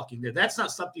story's fucking there. That's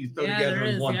not something you throw Yeah, together there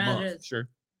in is. 1 Yeah, month. it is. Sure.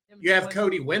 You have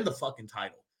Cody win the fucking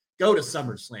title. Go to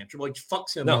SummerSlam. Triple H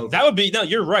fucks him No, over. that would be no.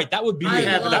 You're right. That would be. I you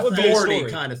have love that would an be a authority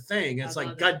story. kind of thing. It's I like,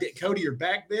 love God, Cody, you're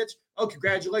back, bitch. Oh,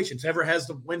 congratulations. Whoever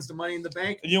wins the Money in the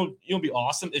Bank. You know, be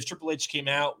awesome if Triple H came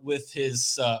out with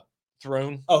his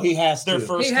throne. Oh, he has Their to.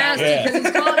 first He has time.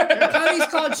 to because Cody's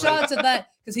called shots at that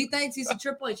because he thinks he's a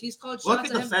Triple H. He's called Look shots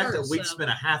at the him fact that first, we've so. spent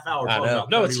a half hour I talking know. about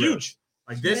No, Cody it's Rhodes. huge.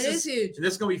 Like this It is is huge. and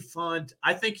this is gonna be fun.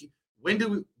 I think when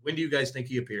do you guys think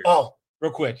he appears? Oh,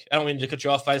 real quick. I don't mean to cut you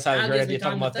off. I just had a That great gives me idea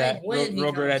talking time about to that. think when he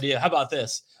Real great comes. idea. How about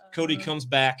this? Cody Uh, comes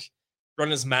back,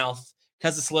 running his mouth,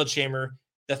 has the sledgehammer.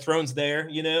 The throne's there,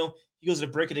 you know. He goes to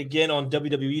break it again on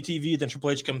WWE TV. Then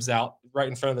Triple H comes out right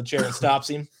in front of the chair and stops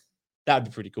him. That'd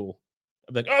be pretty cool.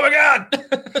 I'd be like, oh my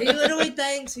God. He literally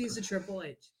thinks he's a Triple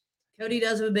H. Cody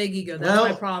does have a big ego. That's Well,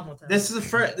 my problem with him. This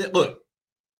is look.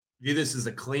 View this as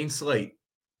a clean slate.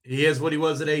 He is what he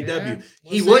was at AEW. Yeah,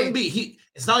 we'll He see. wouldn't be.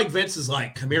 It's not like Vince is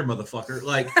like, "Come here, motherfucker."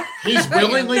 Like he's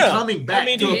willingly Yeah. coming back I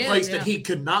mean, to he a is, place yeah. that he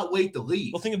could not wait to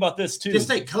leave. Well, think about this too. Just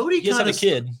think, Cody He just kind had a of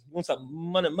kid. He wants that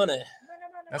money.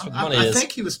 That's what the money I is.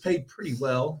 think he was paid pretty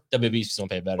well. WWE's just don't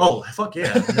pay better. Oh fuck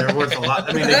yeah, they're worth a lot.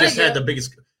 I mean, they just had the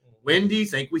biggest. When do you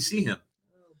think we see him?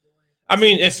 Oh, boy. I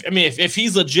mean, if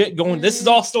he's legit going, this is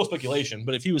all still speculation.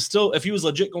 But if he was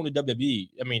legit going to WWE,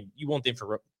 I mean, you want him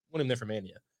for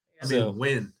Mania. I mean, So,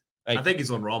 when? like, I think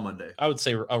he's on Raw Monday. I would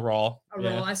say a Raw. A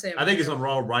Yeah. Raw, I say. I think he's on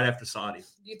Raw right after Saudi.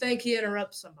 Do you think he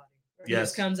interrupts somebody? Or he Yes.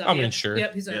 just comes out. I mean, yep, sure.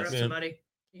 Yep, he's Yes. interrupts Yeah. somebody.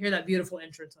 You hear that beautiful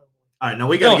entrance. Oh, boy. All right, now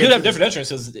we No, got. he'd have different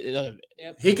entrances.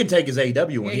 He can take his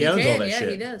AEW one. Yeah, he owns all can. that Yeah, shit.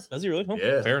 he does. Does he really? Oh,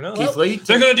 Yeah. fair enough. Keith Lee.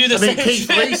 They're gonna do the I mean, same Keith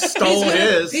thing. Lee stole He's gonna-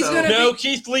 his. he's so- gonna No,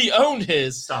 Keith Lee owned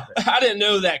his. Stop it. I didn't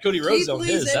know that Cody Rhodes Keith owned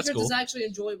Lee's his. That's entrance cool. is actually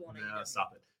enjoyable. on No, AEW.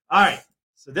 stop it. All right.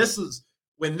 So this is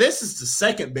the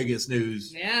second biggest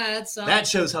news. Yeah, that's That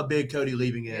shows how big Cody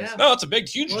leaving is. Yeah. No, it's a big,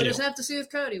 huge We'll deal. just have to see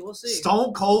with Cody. We'll see.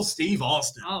 Stone Cold Steve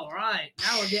Austin. All right,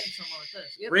 now we're getting somewhere with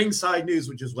this. Yep. Ringside News,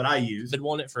 which is what I use, Been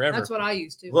wanting it forever. That's what I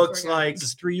used to. looks before I got- like This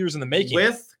is 3 years in the making.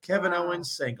 with Kevin Wow.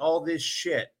 Owens saying all this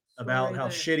shit about Right how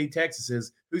there. shitty Texas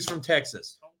is. Who's from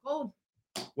Texas? Stone Cold,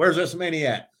 Where's WrestleMania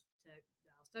at?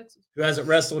 Dallas, Texas. Who hasn't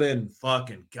wrestled in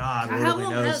fucking God? How Lord only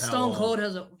long knows has how Stone long. Cold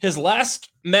has a? His last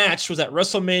match was at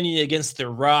WrestleMania against The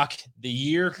Rock. The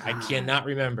year I God. cannot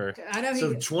remember. I know he.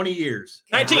 So 20 years.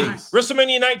 19. Nice.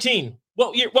 WrestleMania 19.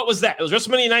 What year? What was that? It was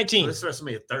WrestleMania 19. This is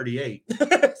WrestleMania 38.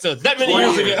 So that many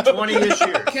years 20 ago. 20-ish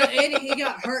years. And he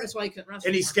got hurt. That's why he couldn't wrestle.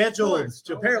 And he anymore. scheduled Of course.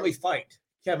 to apparently fight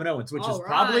Kevin Owens, which All is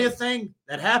probably a right. thing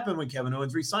that happened when Kevin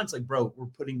Owens resigned. It's like, bro, we're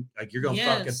putting like you're gonna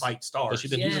fucking Yes. fight But stars.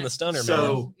 she's been using the stunner, man.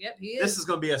 So Yep, he is. this is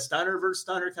gonna be a stunner versus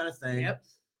stunner kind of thing. Yep.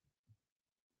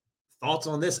 Thoughts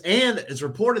on this? And it's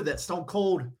reported that Stone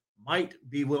Cold might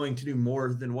be willing to do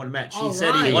more than one match. He All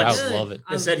said he right, I wants. would love it.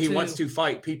 He said he would wants too. to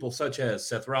fight people such as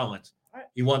Seth Rollins. Right.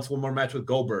 He wants one more match with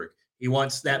Goldberg. He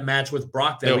wants that match with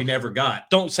Brock that No. we never got.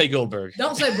 Don't say Goldberg.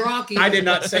 Don't say Brock. I did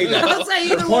not say that. Don't say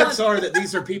either Reports one. are that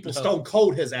these are people No. Stone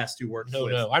Cold has asked to work No,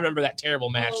 with. no. I remember that terrible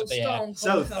match Oh, that they had. Stone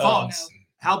So Cold thoughts? no.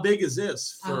 How big is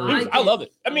this? For, like I it. love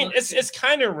it. I I mean, love it's it. it's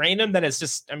kind of random that it's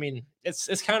just. I mean,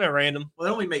 it's kind of random. well,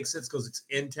 it only makes sense because it's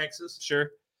in Texas.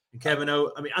 Sure. And Kevin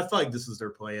O. I mean, I feel like this is their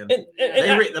plan. And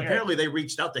Apparently, they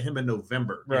reached out to him in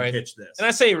November and Right. pitched this. And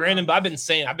I say random, but I've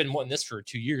been wanting this for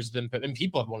 2 years. And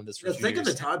people have wanted this for You 2 know, think years.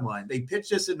 of the timeline. They pitched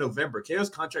this in November. KO's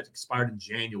contract expired in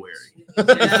January. Yeah. You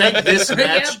think this Yep.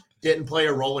 match didn't play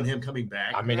a role in him coming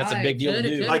back? I mean, that's a Right. big deal to Could-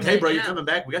 do. could- Like, hey, bro, you're yeah. coming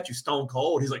back. We got you Stone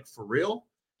Cold. He's like, for real?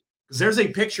 Because there's a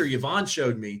picture Yvonne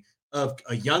showed me of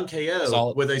a young KO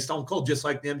Solid. with a Stone Cold, just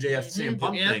like the MJF CM Mhm.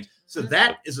 Punk Yep. thing. So Mhm.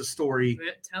 that is a story.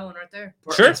 Yep, Telling right there.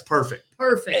 Sure. It's perfect.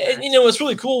 Perfect. And you know, it's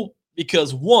really cool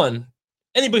because one,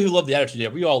 anybody who loved the Attitude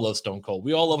Era, we all love Stone Cold.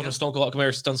 We all love when Yep. Stone Cold come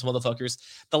here, stun some motherfuckers.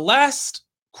 The last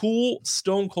cool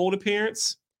Stone Cold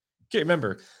appearance, can't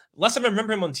remember. Last time I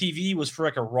remember him on TV was for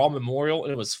like a Raw Memorial,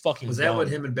 and it was fucking. Was that dumb. what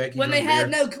him and Becky? when they drew had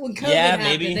beer? when COVID Yeah, happened,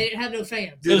 maybe. they didn't have no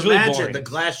fans. It was Dude, really imagine boring. the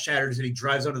glass shatters and he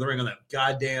drives under the ring on that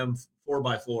goddamn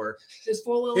 4x4. Just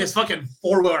four wheelers. His fucking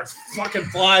 4-wheeler fucking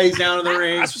flies down in the I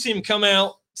ring. just see him come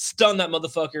out, stun that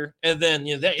motherfucker, and then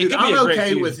it Dude, could be I'm a great okay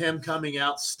feud. with him coming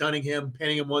out, stunning him,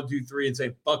 pinning him 1, 2, 3, and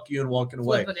saying "fuck you" and walking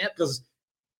away Flipping it. because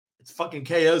it's fucking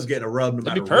KO's getting a rub no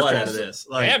That'd matter be what perfect. out of this.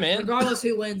 Like, Yeah, man. Regardless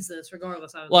who wins this,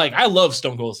 regardless. I would Like I love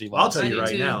Stone Cold Steve I'll Austin. tell I you do right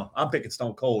too. now, I'm picking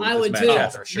Stone Cold. I in this would match too.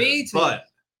 after. for sure. Me too. But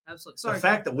Absolutely. Sorry. the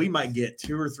fact that we might get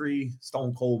 2 or 3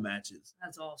 Stone Cold matches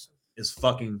That's awesome. is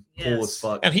fucking cool Yes. as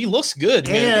fuck. And he looks good,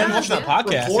 man. And- I'm watching that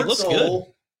podcast. He looks good.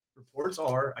 Reports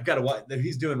are I gotta watch.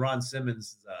 He's doing Ron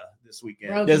Simmons this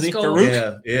weekend. Broken Does he? Skull.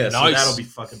 Farouk? Yeah, so Nice. that'll be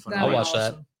fucking fun. That'd I'll be watch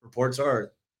that. awesome. Reports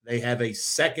are they have a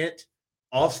second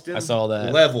Austin I saw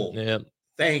that. level Yeah.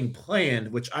 thing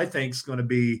planned, which I think is going to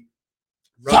be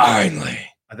Finally.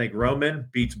 I think Roman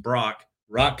beats Brock.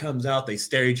 Rock comes out. They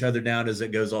stare each other down as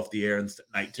it goes off the air in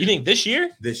night 2 You think this year?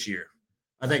 this year.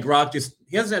 I think Rock he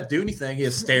doesn't have to do anything. He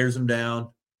just stares him down.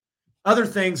 Other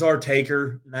things are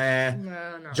Taker. Nah.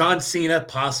 No. John Cena,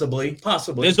 possibly.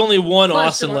 There's only one Question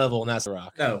Austin mark. level, and that's The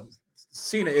Rock. No.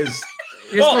 Cena is.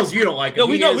 It's Well, because you don't like him. no,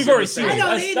 we He know- is we've in already the seen I same- it. don't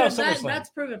That's- either. that was SummerSlam. That's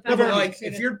proven. No, but fact. like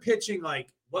if you're pitching like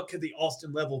what could the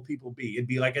Austin level people be? It'd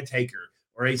be like a Taker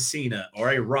or a Cena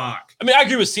or a Rock I mean, I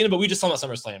agree with Cena, but we just saw him at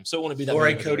SummerSlam, so it wouldn't be that or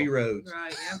a big of Cody deal. Rhodes.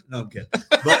 Right, yeah. No, I'm kidding.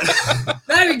 But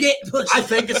Now you're getting pushed. I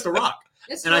think it's The Rock.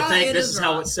 It's And I right, think it this is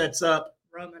how right. it sets up.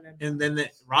 Roman and And then the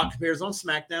Rock appears on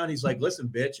SmackDown. He's like, listen,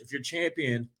 bitch, if you're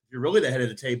champion, if you're really the head of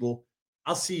the table,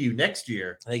 I'll see you next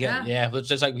year. They got, Yeah. but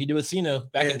just like we did with Cena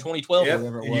back in And- 2012 yep, or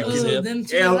whatever it and you was. can- Ooh, Yeah. them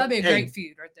two, Yeah, that'd be a hey, great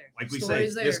feud right there. Like we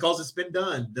Stories say, there. just because it's been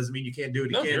done doesn't mean you can't do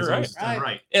it No, again. you're as long right. as it's done Right.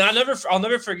 right. And I'll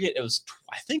never forget.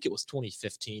 I think it was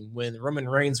 2015 when Roman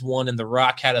Reigns won, and The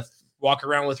Rock had to walk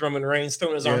around with Roman Reigns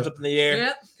throwing his arms Yeah. up in the air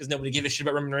Yep. because nobody gave a shit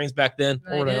about Roman Reigns back then.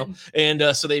 They Or no. didn't.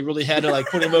 And so they really had to like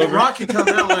put him The over. Rock can come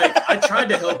out like, I tried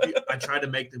to help you. I tried to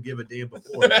make them give a damn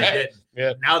before. They didn't.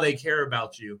 Yep. Now they care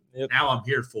about you. Yep. Now I'm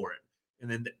here for it. And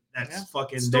then that's Yeah.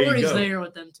 fucking there you Stories go. there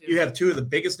with them two. You have 2 of the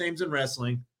biggest names in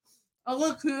wrestling. Oh,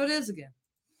 look who it is again.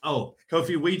 Oh,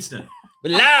 Kofi Weedston.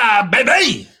 La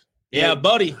baby. Yeah, Yeah.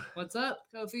 buddy. What's up,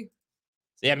 Kofi?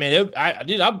 Yeah, man.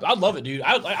 I love it, dude.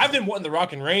 I've been wanting The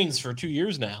Rock and Reigns for 2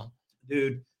 years now.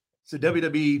 Dude. So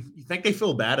WWE, you think they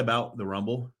feel bad about the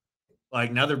Rumble?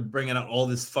 Like now they're bringing out all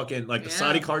this fucking like the Yeah.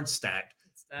 Saudi card stacked.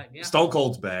 It's that, yeah. Stone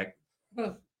Cold's back.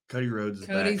 Huh. Cody Rhodes is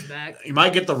Cody's back. back. You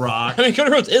might get The Rock. I mean, Cody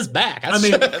Rhodes is back. I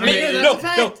mean, That's- yeah, no, that's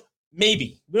a no, fact.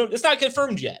 maybe. It's not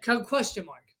confirmed yet. Question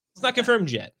mark. It's not confirmed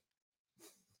yet.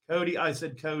 Cody, I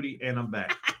said Cody, and I'm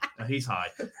back. He's high.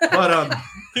 But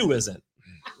Who isn't?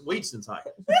 Wheatston's high.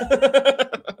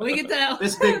 We get that.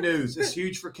 This big news. It's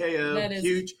huge for KO. That is-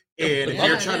 Huge. And if Yeah,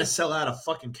 you're it trying to is. sell out a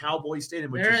fucking Cowboy Stadium,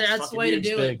 which There, is that's the fucking way to huge,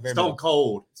 do Big, it. very Stone big.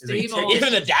 Cold is a Steve ticket. Austin.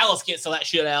 Even the Dallas can't sell that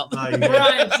shit out. No, you Right,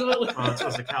 can't. absolutely. It's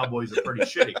because the Cowboys are pretty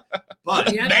shitty.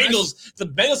 But Yeah, The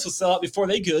Bengals will sell out before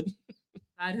they could.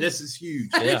 I this is huge.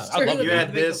 Yeah, I love it. You Yeah,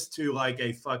 add this to like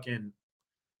a fucking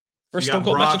First You got Stone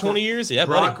Cold match in Brock- 20 years. Yeah,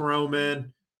 Brock buddy.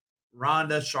 Roman,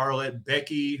 Ronda, Charlotte,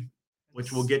 Becky,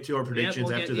 which we'll get to our predictions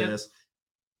we'll after get- yep. this.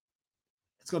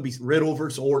 It's going to be Riddle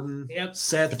versus Orton. Yep.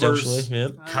 Seth Potentially, versus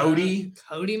yep. Cody.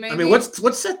 Cody, maybe. I mean,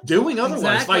 what's Seth doing otherwise?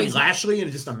 Exactly. Fighting Lashley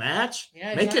in just a match?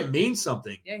 Yeah, Make yeah. it mean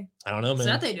something. Yeah. I don't know, man.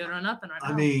 Seth ain't doing nothing right now.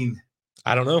 I mean,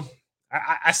 I don't know.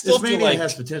 I still this feel Mania like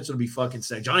has potential to be fucking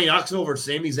sick. Johnny Knoxville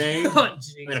versus Sami Zayn. Oh, I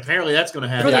mean, apparently that's going to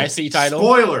for happen. the IC title.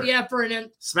 Spoiler. yeah, for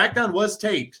an SmackDown was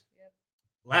taped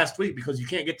last week because you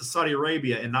can't get to Saudi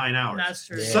Arabia in 9 hours. that's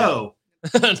true. Yeah. So,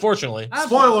 Unfortunately,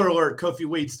 spoiler alert, Kofi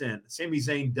Wheatston. Sami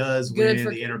Zayn does Good win for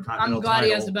the Intercontinental I'm glad title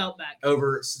he has the belt back.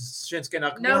 over Shinsuke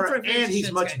No, Nakamura, for and he's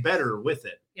Shinsuke. much better with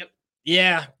it.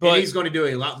 yeah, But but he's going to do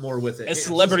a lot more with it. a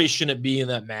celebrity shouldn't be in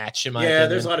that match. In my Yeah, opinion.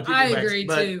 there's a lot of people. I back, agree,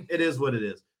 but too. It is what it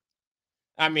is.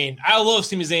 I mean, I love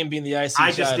Sami Zayn being the IC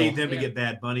I just title. need them to Yeah. get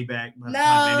Bad Bunny back. by the No,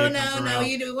 time Mania no, comes no. around.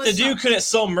 You do. The What's dude couldn't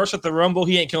sell merch at the Rumble.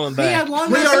 He ain't coming He back. had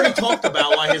one. We Wrestle- already talked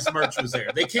about why his merch was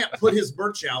there. They can't put his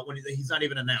merch out when he's not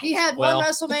even announced. He had Well- one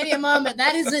WrestleMania moment.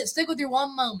 That is it. Stick with your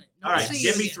one moment. All right, Don't see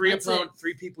give it me again. That's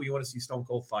three people you want to see Stone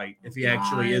Cold fight if he Oh,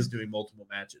 actually God. is doing multiple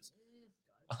matches.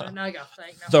 it. Now I got to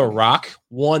think. The Rock,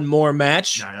 one more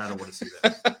match. No, I don't want to see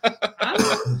that.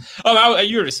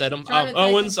 You already said him. Trying to think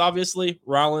Owens, obviously.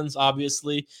 Rollins,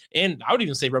 obviously. And I would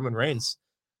even say Roman Reigns.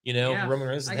 You know, Yeah. Roman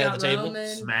Reigns is I the head got of the table.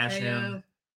 Roman, Smash him.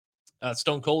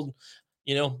 Stone Cold,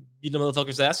 you know, beat the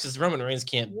motherfucker's ass because Roman Reigns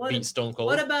can't What- beat Stone Cold.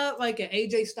 What about like an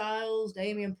AJ Styles,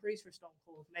 Damian Priest for Stone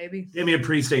Cold? Maybe. Damian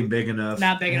Priest ain't big enough.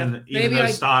 Not big And enough. Even Maybe though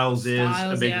like Styles is a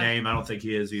Styles, big yeah. name, I don't think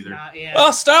he is either. Not yet.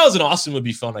 Well, Styles and Austin would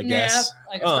be fun, I guess.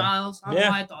 Yeah, like a Styles. I don't know yeah,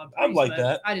 why I thought I'd Priest, like but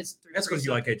that. I just That's because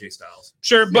you like AJ Styles.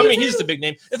 Sure, but I Me mean, he's too. the big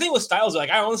name. The thing with Styles, like,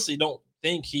 I honestly don't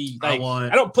think he, I like,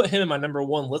 want- I don't put him in my number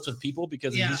one list with people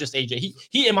because Yeah. he's just AJ.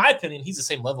 He, in my opinion, he's the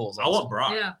same level as I Austin. want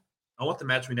Brock. Yeah. I want the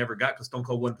match we never got because Stone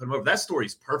Cold wouldn't put him over. That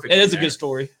story's perfect. It is a there. good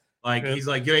story. Like Yeah. he's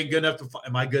like, you ain't good enough to.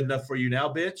 Am I good enough for you now,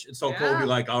 bitch? And Stone Cold would be Yeah.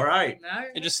 like, all right. No.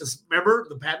 It just Just remember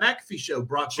the Pat McAfee show.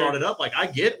 Brock Sure. brought it up. Like I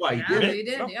get why he Yeah, did it. he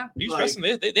did. No. Yeah. he's Like,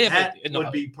 wrestling. They have That like,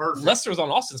 would be perfect. Lester was on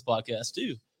Austin's podcast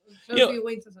too. Kofi You know,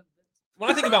 Wings is a-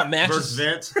 When I think about Versus matches,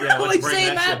 Vince. Yeah, Like let's bring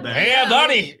saying that shit that. back. yeah,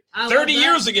 buddy, I love 30 that.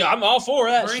 years ago, I'm all for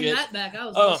that Bring shit. that back. That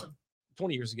was Oh, awesome.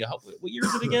 20 years ago. What year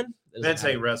is it again? Vince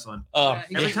ain't wrestling. Yeah,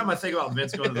 Every he- time I think about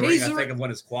Vince going to the He's ring, I re- think of when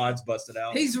his quads busted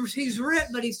out. He's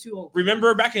ripped, but he's too old.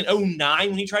 Remember back in 2009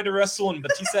 when he tried to wrestle and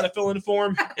Batista had to fill in for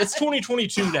him? It's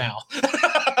 2022 now.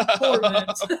 Poor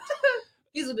Vince.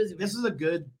 He's a busy man. This is a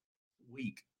good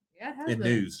week Yeah, it has in been.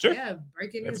 news. Sure. Yeah,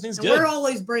 breaking news. Everything's And good. we're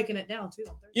always breaking it down too.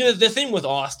 You know, the thing with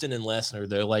Austin and Lesnar,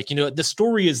 though, like, you know, the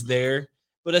story is there,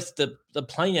 but it's the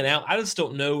playing it out. I just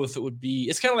don't know if it would be.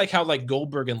 It's kind of like how like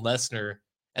Goldberg and Lesnar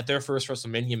at their first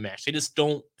WrestleMania match, they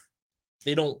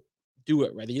don't do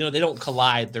it right. You know, they don't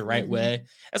collide the right Mhm. way.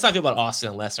 That's how I feel about Austin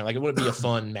and Lesnar. Like, it wouldn't be a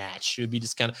fun match. It would be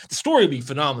just kind of, the story would be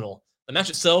phenomenal. The match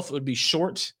itself would be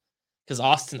short because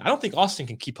I don't think Austin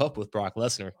can keep up with Brock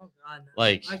Lesnar. Oh God, no.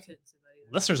 Like, I couldn't say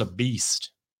that either. Lesnar's a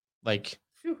beast. Like,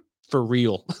 Phew. for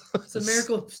real. It's a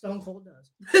miracle Stone Cold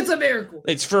does. It's a miracle.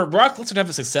 It's for Brock Lesnar to have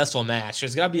a successful match.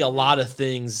 There's got to be a lot of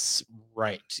things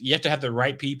right. You have to have the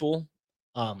right people.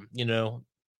 You know,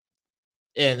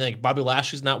 and like Bobby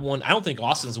Lashley's not one. I don't think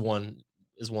Austin's one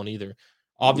is one either.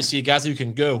 Obviously, guys who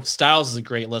can go. Styles is a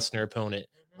great Lesnar opponent.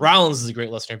 Rollins is a great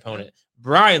Lesnar opponent.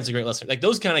 Bryan's a great Lesnar. Like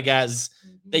those kind of guys,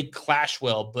 they clash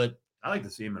well. But I like to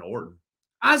see him in Orton.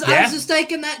 I was Yeah. just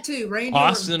thinking that too. Randy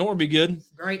Austin Orton. and Orton would be good.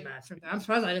 Great match. I'm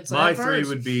surprised I didn't say My that three first.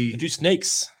 would be Do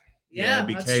snakes. Yeah, it'd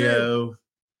be that's true. KO,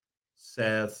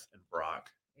 Seth, and Brock.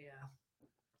 Yeah.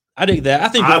 I dig that. I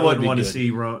think I Roman wouldn't be want to good.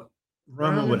 see Roman.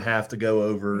 Roman. Would have to go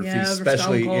over, Yeah, if he's over Stone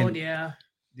especially Cold, in. yeah.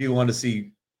 Do you want to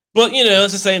see? But you know,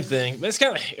 it's the same thing. But it's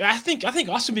kind of. I think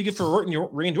Austin would be good for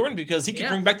Randy Orton because he could Yeah.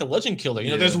 bring back the Legend Killer. You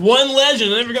know, Yeah. there's one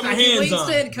legend I never got my Kofi hands on.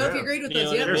 Kingston, Kofi Yeah. agreed with You us.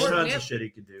 know, Yeah, There's Orton, tons yeah. of shit he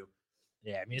could do.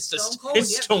 Yeah, I mean, it's just Stone Cold,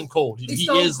 it's yeah. Stone Cold. He's He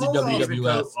Stone is the Cold also.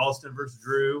 WWF. Austin versus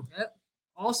Drew.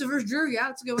 Austin versus Drew. Yeah,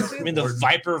 that's a good one too. I mean, the Orton.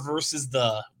 Viper versus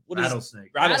the what is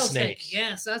Rattlesnake. Rattlesnake.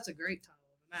 Yes, that's a great title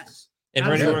match. And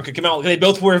Randy Yeah. Orton could come out. They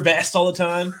both wear vests all the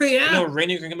time. You Yeah, know,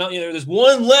 Randy can come out. You know, there's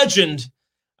one legend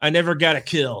I never got to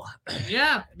kill.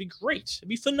 yeah. It'd be great. It'd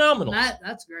be phenomenal.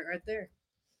 That's great right there.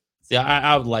 Yeah,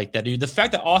 I would like that, dude. The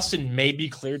fact that Austin may be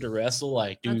cleared to wrestle,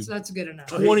 like, dude, That's good enough.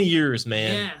 20 years,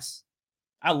 man. Yes,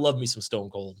 I love me some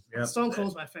Stone Cold. Yep. Stone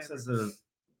Cold's my This favorite. is a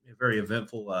very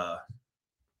eventful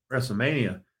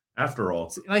WrestleMania. After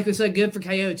all, Like we said, good for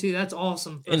KO too. That's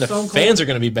awesome. For And the Stone Cold. fans are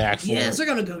going to be back for Yes, it. they're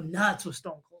gonna go nuts with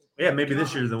Stone Cold. yeah, maybe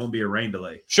this year there won't be a rain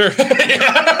delay. Sure.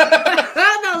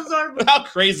 That was horrible. How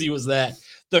crazy was that?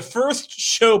 the first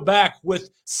show back with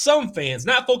some fans,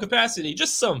 not full capacity,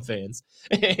 just some fans,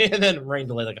 and then rain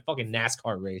delay like a fucking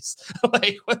NASCAR race.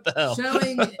 Like, what the hell?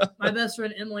 Showing my best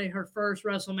friend Emily her first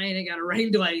WrestleMania got a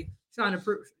rain delay, trying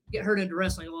to get her into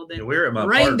wrestling a little bit. Yeah, we're at my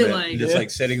Rain apartment, delay. just like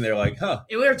sitting there, like, huh?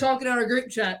 And we were talking on our group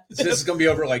chat. This is gonna be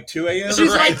over like 2 a.m. She's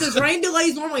Right. like, "Does rain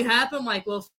delays normally happen?" Like,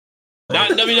 well, Not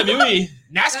WWE,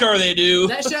 NASCAR they do.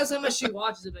 that shows how much she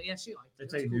watches it. But yeah, she likes it.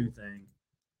 It's That's a cool. new thing.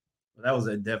 Well, that was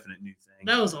a definite new thing.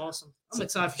 That was awesome. I'm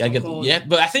excited for Gotta Stone get, Cold. yeah,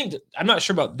 but I think I'm not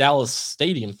sure about Dallas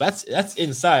Stadium. That's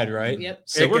inside, right? Yep.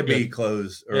 So it we're could be good.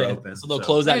 closed or Yeah, open. so they'll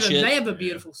close that shit. They have a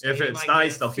beautiful stadium. If it's like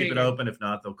nice, that. they'll keep it Figure. open. If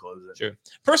not, they'll close it. Sure.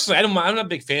 Personally, I'm not a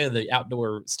big fan of the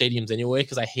outdoor stadiums anyway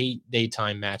because I hate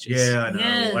daytime matches. Yeah, I know.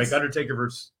 Yes. Like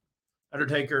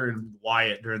Undertaker and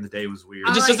Wyatt during the day was weird.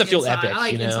 It just doesn't feel inside. epic, I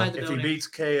like you know? inside the If he building. beats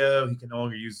KO, he can no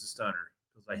longer use the stunner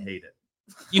because I hate it.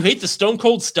 You hate the Stone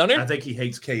Cold Stunner? I think he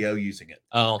hates KO using it.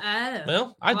 Oh, Oh.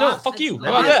 well, I Well, don't. Fuck you. a How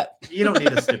about lot- that? You don't need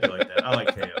to stipulate that. I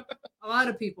like KO. A lot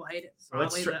of people hate it. So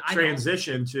let's Probably, but I don't.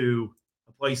 transition to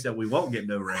a place that we won't get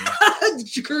no rain.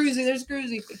 Cruzy, there's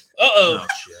Cruzy. Uh-oh. Oh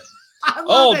shit! I love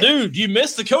Oh, it. dude, you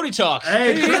missed the Cody talk.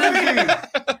 Hey,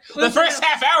 The first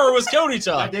half hour was Cody God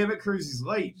talk. damn it, Cruzy's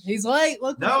late. He's late.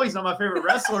 Look. No, he's not my favorite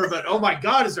wrestler, but oh my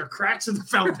God, is there cracks in the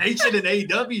foundation in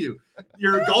AEW?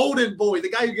 Your golden boy, the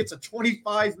guy who gets a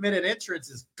 25-minute entrance,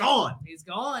 is gone. He's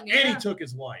gone. And Yeah. he took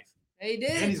his wife. He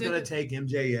did. And he's Took going it. to take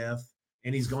MJF.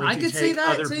 And he's going I to could take see that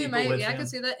other too, people maybe. with I him. could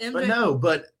see that. MJ. But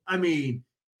no, I mean,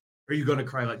 are you going to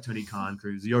cry like Tony Khan,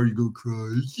 Cruzy? Are you going to cry?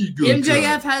 Is he gonna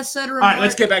MJF cry? has said a All right, remark.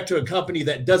 let's get back to a company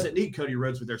that doesn't need Cody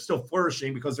Rhodes, but they're still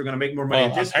flourishing because they're going to make more money.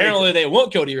 Well, Just apparently they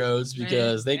want Cody Rhodes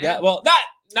because they got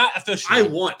not official. I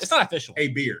want It's not official. a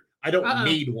beer. I don't Uh-oh.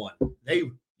 need one.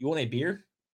 You want a beer?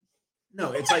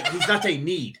 No, it's like he's not a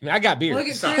need. I mean, I got beer. Look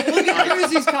at Stop.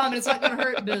 Cruzy's comment. It's not going to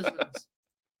hurt business.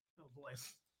 Oh boy.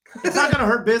 It's not going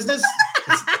to hurt business.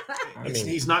 I mean,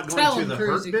 He's not going tell to him, the hurt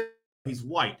Cruzy. business. He's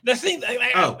white. the thing.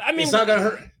 I mean, it's not going to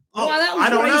hurt. Oh, Wow, that was I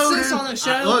don't know. racist dude. on the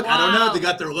show. I don't know. Wow. They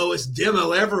got their lowest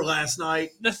demo ever last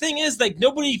night. the thing is, like,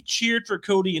 nobody cheered for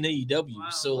Cody in AEW. Wow,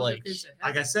 So, look like, at this.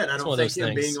 Like I said, I It's don't one of think those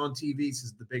him things. being on TV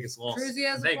is the biggest loss. Cruzy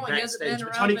has a I think point. He hasn't been backstage,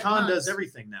 but around Tony that Khan much. does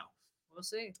everything now. We'll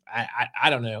see. I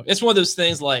don't know. It's one of those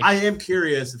things. Like, I am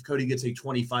curious if Cody gets a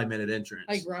 25-minute entrance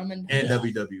Like Roman. in Yeah.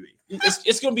 WWE.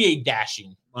 it's going to be a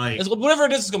dashing. Like, Whatever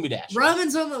it is, it's going to be dashing.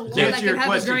 Roman's on the one to that answer your can have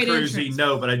a question, great Cruzy, entrance.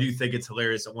 no, but I do think it's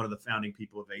hilarious that one of the founding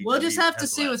people of AEW. We'll just have to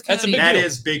has see left. with That's a Cody. big That deal.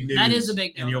 is big news. That is a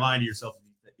big deal. And you're lying to yourself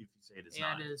if you say it is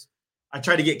Yeah, not. it is. I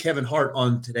tried to get Kevin Hart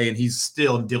on today, and he's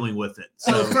still dealing with it.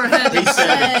 So Oh, for he heaven's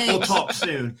said we'll sakes. talk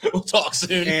soon. We'll talk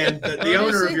soon. And the Well,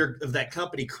 owner see. of that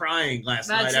company crying last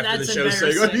That's- night after the that's show saying,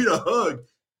 "I embarrassing. need a hug."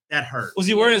 That hurt. Was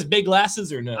he wearing his big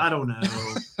glasses or no? I don't know.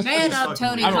 Man It's up, fucking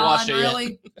Tony I haven't Khan. watched it yet.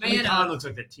 Really? Tony Man Khan up. looks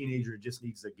like that teenager who just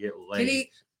needs to get Can laid.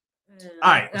 he?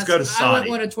 All right, let's go to I Saudi. wouldn't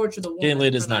want to torture the woman. Getting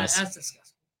laid is for that. nice. That's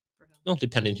disgusting. Well,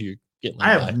 depending who you're getting.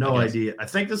 I laid have by, no guess. idea. I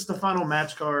think this is the final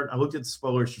match card. I looked at the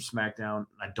spoilers for SmackDown. And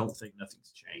I don't think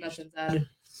nothing's changed. Nothing's added.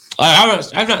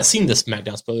 I've not seen the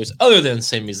SmackDown spoilers other than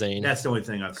Sami Zayn. That's the only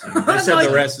thing I've seen. They said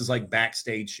the rest is like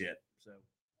backstage shit. So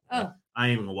Oh. I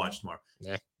ain't even gonna watch tomorrow.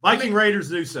 Yeah. Viking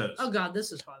Raiders, Usos. Oh God,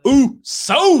 this is probably. Ooh, I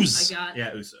So's got Yeah,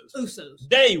 Usos. Usos.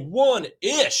 day one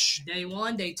ish. Day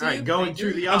one, day two. All right, going day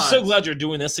through three. the I'm odds. so glad you're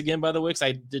doing this again, by the way, because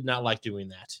I did not like doing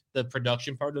that. The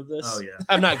production part of this. Oh yeah.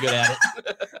 I'm not good at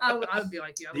it. I would be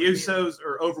like you. I The would be- Usos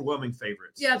are overwhelming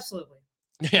favorites. Yeah, absolutely.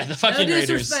 Yeah, the No fucking Raiders.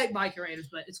 disrespect, Biker Raiders,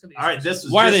 but it's gonna be. All right, this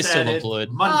is Why are they just still added employed?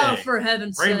 Monday. Oh, for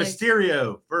heaven's Rey sake!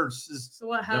 Mysterio versus. So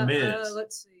what The happened? Miz.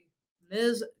 Let's see.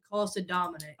 Miz costed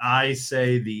Dominic. I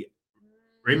say the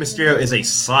Rey Mysterio is a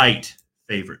slight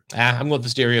favorite. I'm going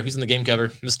with Mysterio. He's in the game cover.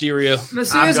 Mysterio.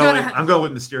 Mysterio's gonna. I'm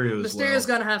going with Mysterio as Mysterio's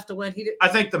well. gonna have to win. He did. I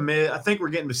think I think we're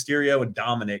getting Mysterio and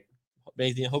Dominic.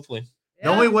 Maybe, hopefully. The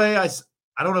only way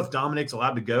I don't know if Dominic's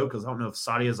allowed to go because I don't know if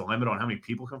Saudi has a limit on how many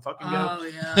people can fucking go. Oh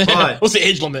yeah. But- What's the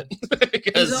age limit?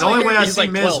 Because He's The only way I he's see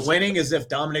like Miz 12. winning is if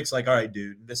Dominic's like, all right,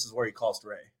 dude, this is where he cost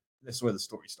Ray. This is where the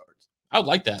story starts. I would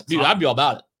like that. Dude, I'd be all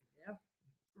about it.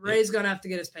 Ray's gonna have to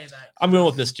get his payback. I'm going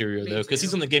with Mysterio, Me though, because too.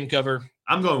 he's on the game cover.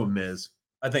 I'm going with Miz.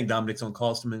 I think Dominic's gonna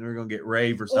cost him, and we're gonna get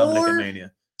Ray versus Dominic Or- and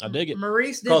Mania. I dig it.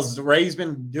 Maurice did. Because Ray's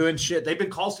been doing shit. They've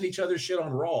been costing each other shit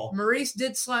on Raw. Maurice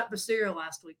did slap Mysterio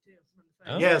last week too.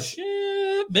 Oh, Yes.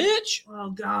 shit, bitch.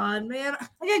 Oh God, man!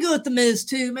 I gotta go with the Miz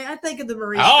too, man. I think of the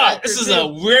Maurice. Ah, factor, this is too.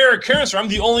 a rare occurrence where I'm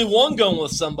the only one going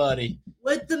with somebody.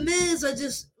 With the Miz. I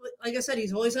just, like I said,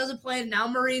 he's always has a plan. Now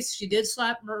Maurice, she did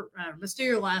slap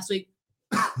Mysterio last week.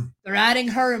 They're adding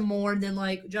her and more, and then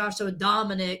like Josh said with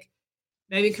Dominic,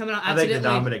 maybe coming out I think the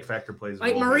accidentally. Dominic factor plays. a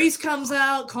Like role Maurice comes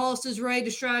out, costs his Ray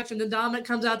distraction, then Dominic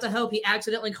comes out to help. He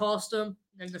accidentally cost him.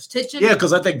 And there's Titchin. Yeah,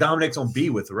 because I think Dominic's on B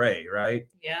with Ray, right?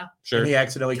 Yeah. Sure. And he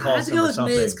accidentally I have calls to him go or with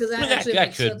something. Miz because that I mean, actually that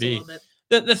makes could sense be. a little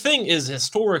bit. The thing is,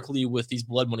 historically, with these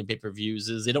Blood Money pay-per-views,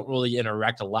 is they don't really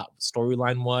interact a lot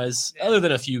storyline-wise, Yeah. other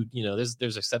than a few,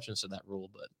 there's exceptions to that rule,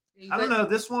 but I don't know.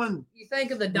 This one, You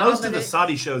think of the most of the Dominic.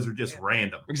 Saudi shows are just Yeah.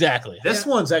 random. exactly. This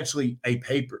one's actually a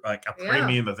Yeah.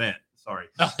 premium event. Sorry.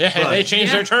 Oh, yeah, But- they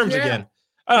changed their terms Yeah. again.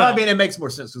 I mean, it makes more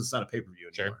sense because it's not a pay-per-view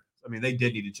anymore. Sure. I mean, they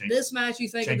did need to change This match, you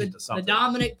think of Change it to the something.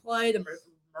 Dominic play, the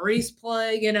Maurice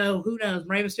play. Who knows?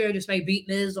 Rey Mysterio just may beat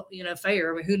Miz.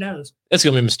 Fair. I mean, who knows? It's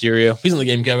gonna be Mysterio. He's in the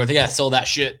game cover. They gotta sell that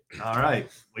shit. All right.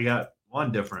 We got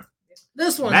one different.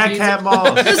 This one's Madcap easy.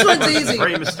 Moss. This one's easy.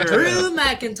 Rey Mysterio. Drew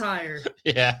McIntyre.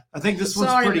 Yeah. I think this one's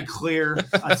Sorry, pretty Matt. clear.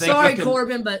 I think Sorry, you can,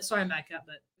 Corbin, but sorry, Madcap,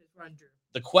 but it's run Drew.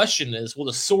 The question is, will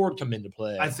the sword come into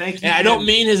play? I think. and I don't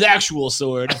mean his actual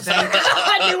sword. I think-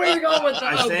 I knew where you're going with that.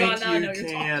 I Oh, think God, now I know you what you're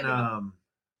talking can about.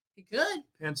 He could.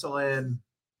 pencil in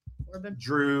Corbin.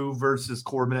 Drew versus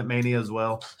Corbin at Mania as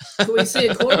well. Could we see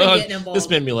Corbin getting involved? This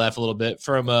made me laugh a little bit.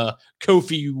 From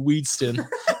Kofi Weedston,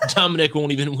 Dominic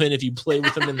won't even win if you play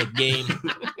with him in the game.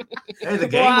 Hey, the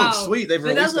game Wow. looks sweet. They've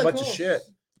It does released a look bunch cool. of shit.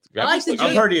 I like the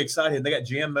I'm GM pretty excited. They got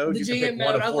GM mode. The You can GM pick one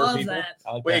mode. of I 4 love people, that.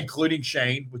 I like Wait, that. including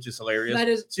Shane, which is hilarious. That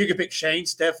is So you can pick Shane,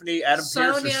 Stephanie, Adam Pearce,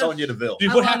 or Sonya. Sonya Deville.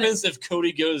 Dude, I what love it. happens if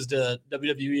Cody goes to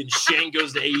WWE and Shane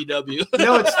goes to AEW? You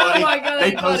know what's Oh funny? my God, They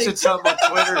that's funny. posted something on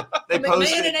Twitter. They McMahon and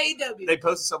posted. AEW. They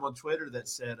posted something on Twitter that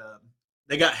said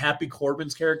they got Happy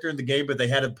Corbin's character in the game, but they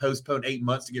had to postpone 8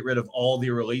 months to get rid of all the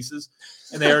releases,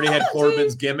 and they already had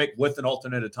Corbin's gimmick with an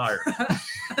alternate attire.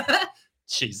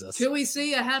 Jesus. Could we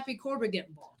see a happy Corbin get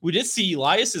involved? We did see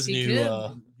Elias's He new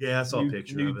could. Yeah, I saw a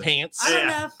picture new of it. pants. I don't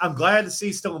Yeah. know. I'm glad to see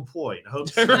he's still employed. I hope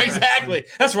so. Exactly.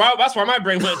 That's where my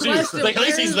brain went too. Question, Like at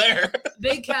least he's where- there.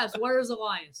 Big Caps, where's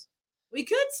Elias? We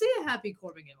could see a happy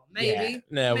Corbin get involved. Maybe.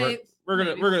 No, Maybe. we're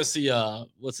gonna see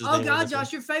what's his name? Oh in God, this one?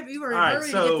 Josh, your favorite. You were in All a right, hurry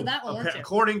to get so to that one, weren't you?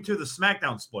 according to the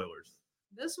SmackDown spoilers,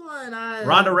 This one, I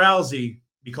Ronda Rousey,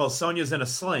 because Sonya's in a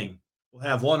sling, will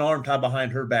have one arm tied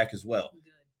behind her back as well. Good.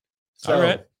 So All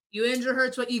right. You injure her,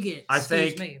 it's what you get. I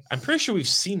Excuse think- me. I'm pretty sure we've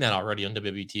seen that already on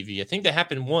WWTV. I think that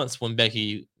happened once when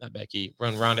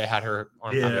when Ronda had her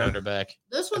arm tied Yeah. behind her back.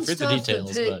 This one's forget the tough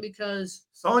details, to pick but- because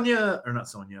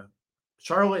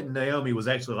Charlotte and Naomi was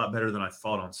actually a lot better than I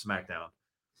thought on SmackDown.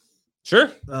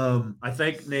 Sure. I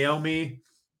think Naomi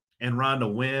and Ronda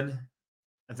win.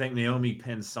 I think Naomi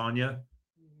pins Sonya.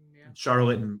 yeah.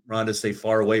 Charlotte and Ronda stay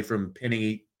far away from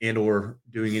pinning and or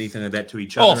doing anything like that to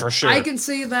each Oh, other. for sure. I can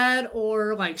see that,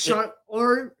 or like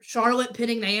Charlotte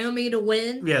pinning Naomi to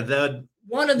win. Yeah, the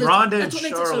One of the Ronda and that's what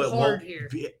makes it Charlotte so hard won't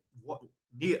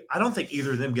here. I don't think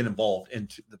either of them get involved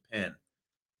into the pin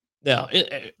No,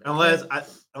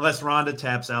 unless Ronda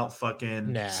taps out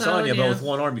fucking Nah. Sonya, but Sonya. with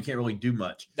one arm you can't really do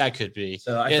much. that could be.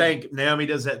 So I It think Naomi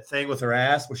does that thing with her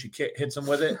ass where she hits him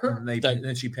with it, and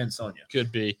then she pins Sonya.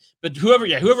 could be. But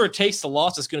whoever takes the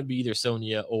loss is going to be either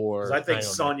Sonya or 'Cause I think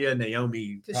Naomi. Sonya and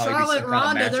Naomi. Because probably be Charlotte some and kind of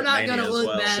Ronda, match they're at not Mania going to as look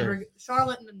well. bad. Sure.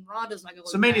 Charlotte and Ronda's not going to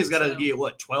look So Mania's bad. got to so- get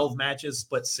what 12 matches,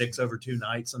 split 6 over 2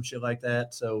 nights, some shit like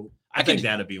that. So I I think can-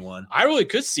 that'd be one. I really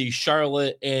could see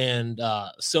Charlotte and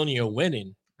Sonya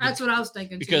winning That's what I was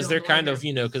thinking. because too, they're on the kind way of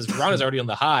here. because Ronda's already on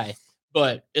the high,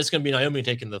 but it's going to be Naomi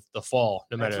taking the fall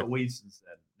no That's matter. what Weedson said.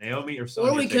 Naomi or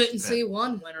Sonya. Or we takes the couldn't pin. see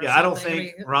one winner. or Yeah, I don't something.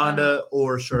 think I mean, Ronda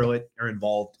or Charlotte are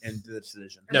involved in the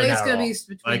decision. I No, think it's not going at to all.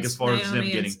 be between Like as far as them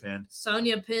Naomi and getting pinned.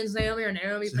 Sonya pins Naomi or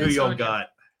Naomi So pins who y'all Sonya. got?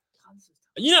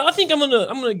 I think I'm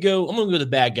gonna go the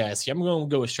bad guys here. I'm gonna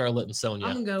go with Charlotte and Sonya.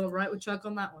 I'm going to go right with Chuck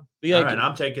on that one. We All gotta right,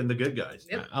 I'm taking the good guys.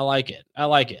 Yep. I like it.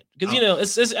 Because Oh.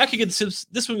 it's I could get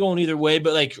this one going either way,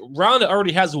 but like Ronda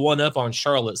already has one up on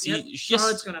Charlotte. So Yep, she has,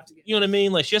 Charlotte's going to have to get you know what I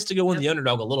mean? Like she has to go in Yep. the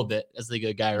underdog a little bit as the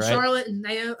good guy, right? Charlotte and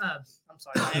Naomi. I'm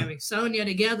sorry, Naomi. Sonya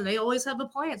together. They always have a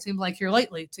plan. It seems like here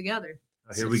lately together.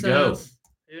 Here we So, go.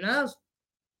 Who knows?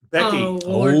 Becky Oh,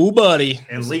 Lord. Oh, buddy.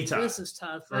 and Lita. This is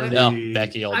tough. For Right? the- No,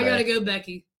 Becky all I got to day. go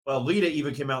Becky. Well, Lita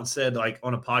even came out and said, like,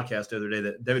 on a podcast the other day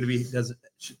that WWE doesn't.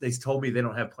 They told me they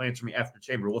don't have plans for me after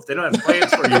Chamber. Well, if they don't have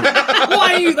plans for you,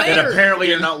 Why are you then there? apparently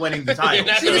you're not winning the title. You're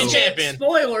not She gonna be was- champion.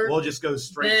 Spoiler. We'll just go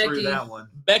straight through Becky. that one.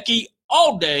 Becky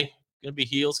all day. Gonna be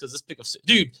heels because this pick of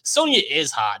dude, Sonya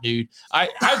is hot, dude. I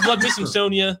love me some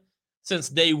Sonya. since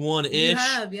day one You ish.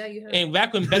 have, yeah, you have. And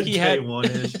back when Becky Day had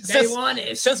one-ish. Day one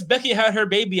ish. since Becky had her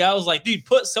baby, I was like, dude,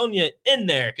 put Sonya in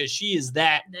there because she is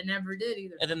that. They never did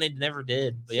either. And then they never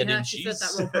did. But She yeah, dude, actually fit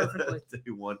she's that role perfectly.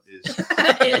 Day one-ish. Ish.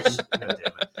 God damn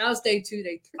it. That was day 2,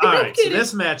 day 3. All I'm right, so kidding.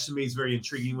 this match to me is very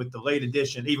intriguing with the late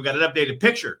edition. Even got an updated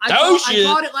picture. I Oh, called, shit. I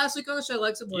called it last week on the show,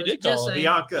 Alexa Bliss. did Just call it. saying.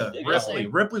 Bianca, Yeah, Ripley. yeah.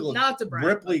 Ripley looked. Not to brag.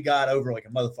 Ripley got over like a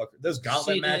motherfucker. Those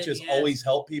gauntlet She did, matches yes. always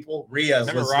help people. Rhea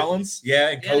remember was Rollins? yeah,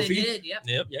 and Yeah, they Kofi. did. Yep.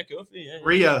 Yep, yeah, Kofi.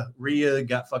 Yeah, Rhea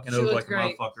got fucking She over looked like a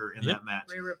great. motherfucker in Yep. that match.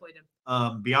 Rhea Ripley did.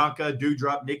 Bianca,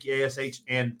 Doudrop, Nikki ASH,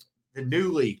 and the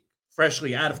newly,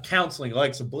 freshly out of counseling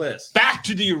Alexa Bliss. Back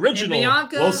to the And original.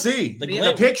 Bianca. We'll see. The The,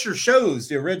 glitch. picture shows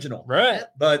the original, Right.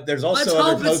 but there's also Let's other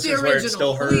hope it's the posters where it's original.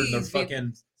 still her and the Please,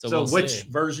 fucking. So, we'll which see.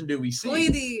 version do we see?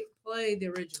 Play the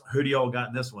original. Who do y'all got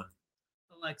in this one?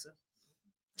 Alexa.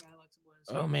 Yeah, Alexa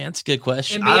Bliss. Oh man, that's a good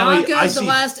question. And I only- Bianca I is the see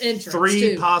last entrance. Three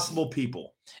too. possible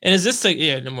people. And is this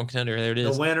number one contender? There it The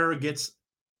is. winner gets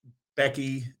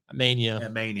Becky Mania.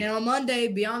 at Mania. And on Monday,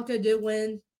 Bianca did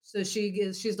win, so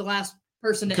she's the last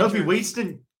person to Kofi enter.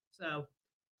 Wheaton, So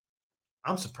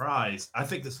I'm surprised. I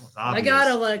think this one's I obvious.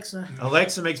 got Alexa.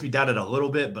 Alexa makes me doubt it a little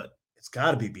bit, but It's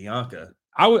got to be Bianca.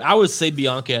 I would say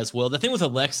Bianca as well. The thing with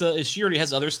Alexa is she already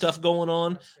has other stuff going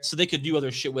on, so they could do other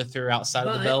shit with her outside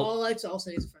of But the belt. Alexa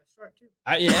also needs a fresh start too.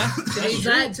 Yeah, She that's needs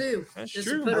true. that too. That's Just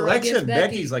to true. put her Alexa against and Becky.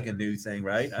 Becky's like a new thing,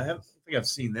 right? I think I've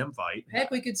seen them fight.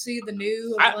 Heck, we could see the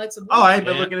new I- Alexa. Oh, I ain't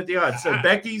been Yeah. looking at the odds. So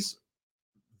Becky's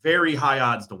very high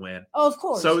odds to win. Oh, of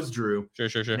course. So is Drew.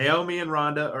 Sure. Naomi and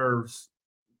Ronda are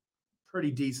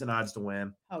pretty decent odds to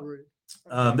win. How rude.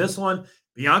 This one,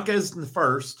 Bianca is in the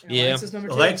first. And Yeah. Alexa's number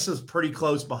 2. Alexa's pretty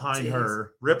close behind Jeez.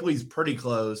 her. Ripley's pretty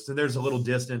close. Then there's a little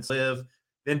distance. Liv,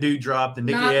 then Doudrop, then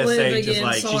Nikki Not Liv ASH is again.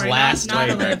 like Sorry, she's not- last not way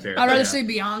Liv. back there. I'd rather Yeah. see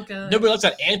Bianca. Nobody likes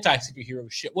that anti-superhero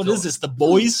shit. What So- is this? The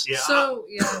boys? Yeah, So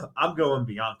yeah, I'm going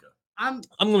Bianca. I'm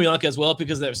I'm gonna be Bianca as well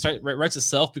because that writes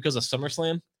itself because of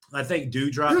SummerSlam. I think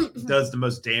Doudrop does the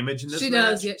most damage in this she match.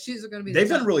 does. Yeah, she's going to be. They've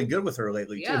the been really good with her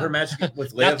lately too. Yeah. Her match with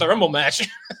Not Liv. the Rumble match.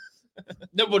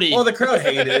 Nobody. Well, the crowd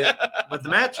hated it. But the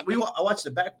match, I watched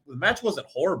it back. The match wasn't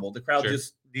horrible. The crowd Sure.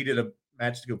 just needed a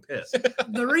match to go piss.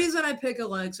 The reason I pick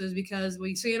Alexa is because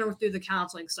we seen her through the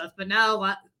counseling stuff, but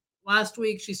now last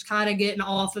week she's kind of getting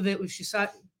off of it. When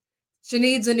she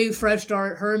needs a new fresh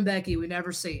start. Her and Becky we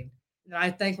never seen. And I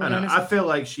think we're I, know, gonna. I feel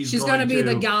like she's She's going gonna be to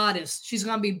the goddess. She's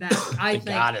gonna be back. I the think.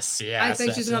 goddess. Yeah, I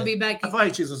think she's gonna be back. I feel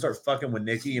like she's gonna start fucking with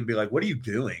Nikki and be like, "What are you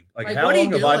doing? Like, Like, how what are you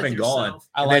long have doing I with been gone?" yourself?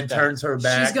 I And like then that. turns her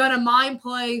back, She's gonna mind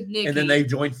play Nikki. and then they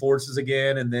join forces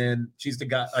again, and then she's the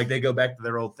guy. Like they go back to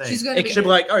their old thing. She's gonna It be. She'll be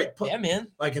like, all right, Yeah, man.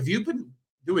 like, have you been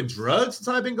doing drugs since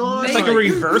I've been gone? It's like a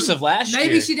Maybe. reverse of last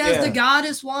Maybe year. she does Yeah. the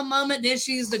goddess one moment, then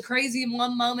she's the crazy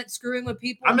one moment, screwing with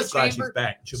people. I'm in the just glad she's chamber.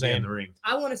 back. She'll be in Same. the ring.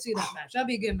 I want to see that match. That'd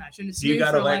be a good match. And it's So you new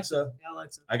got for Alexa? Yeah,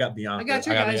 Alexa. I got Bianca. I got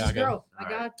your I got guys' Bianca. girl. I All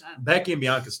got that. Becky and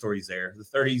Bianca's story's there. The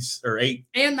 30s or 8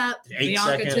 And that 8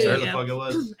 Bianca seconds, too. Whatever the Yeah. fuck it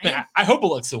was. And Man, I hope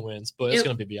Alexa wins, but it's It-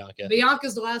 gonna be Bianca.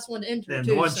 Bianca's the last one to enter And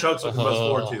too. the one so- Chuck's looking most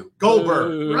forward to. Ooh.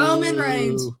 Goldberg. Roman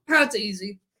Reigns. That's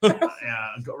easy. Yeah.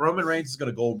 Roman Reigns is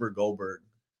gonna Goldberg.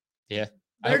 I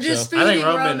They're hope just so. I think feeding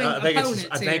Roman. Roman I think opponents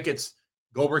it's. I think here. it's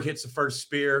Goldberg hits the first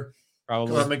spear.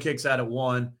 Probably. Roman kicks out at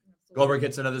 1. Goldberg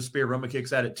hits another spear. Roman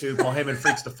kicks out at 2. Paul Heyman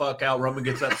freaks the fuck out. Roman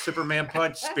gets up, Superman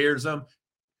punch, spears him,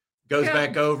 goes Yeah.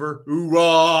 back over.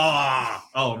 Hoorah!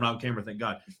 Oh, I'm not on camera. Thank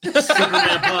God.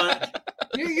 Superman punch.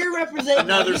 You're representing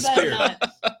Another you better spear.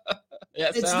 not. Yeah,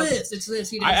 it It's sounds- this. It's this.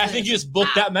 He does I this. think you just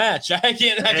booked Ah. that match. I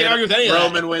can't And argue with any of that.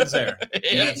 Roman wins there.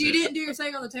 Yeah. You didn't do your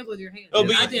thing on the table with your hand. Oh, Yeah.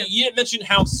 but I you, did. you didn't mention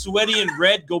how sweaty and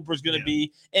red Goldberg's gonna Yeah.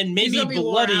 be, and He's maybe gonna be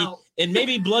wore bloody, out. and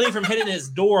maybe bloody from hitting his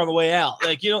door on the way out.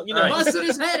 Like you know, All right. Busted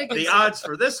his head against The it. odds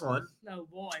for this one No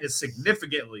boy. is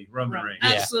significantly Roman Right. Reigns. yeah,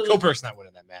 Absolutely. Goldberg's not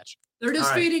winning that match. They're just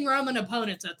All right. feeding Roman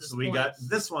opponents at this So we point. got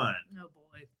this one. No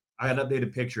boy. I got an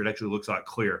updated picture. It actually looks a lot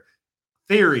clear.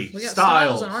 Theory, We got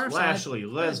Styles, Styles on our side. Lashley,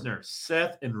 Lesnar,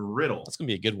 Seth, and Riddle. That's gonna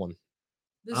be a good one.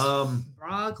 This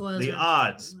Brock Lesnar. The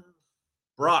odds.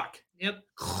 Brock, Yep.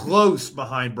 close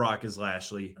behind Brock is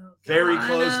Lashley. Oh, Very God, I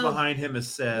close know. behind him is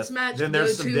Seth. This match Then could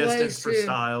there's go some two distance ways, for too.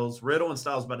 Styles. Riddle and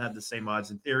Styles about to have the same odds.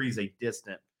 In theory, is a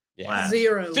distant. Yeah, Last.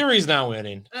 0. Theory's not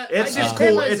winning. It's I just put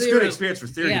cool. my It's 0. good experience for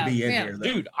Theory Yeah, to be in yeah. here. Though.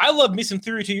 Dude, I loved me some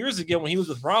Theory 2 years ago when he was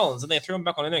with Rollins, and they threw him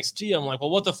back on NXT. I'm like, well,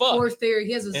 what the fuck? Poor Theory.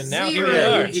 He has a And now here 0 we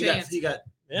are. he got chance. he got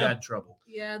Yeah, bad trouble.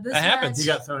 Yeah, this That happens. match- He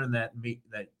got thrown in that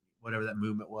whatever that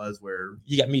movement was where.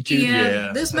 you got me too.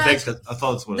 Yeah. This I think match- I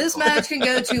thought that's what This it's called. match can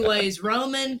go two ways.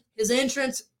 Roman, his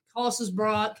entrance costs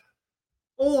Brock,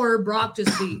 or Brock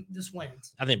just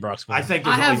wins. I think Brock's I winning. think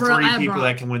I there's have only I three have people Brock.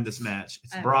 that can win this match.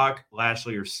 It's I have Brock,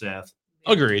 Lashley, or Seth.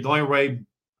 Agreed. The only way.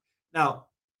 Now,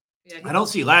 Yeah, I don't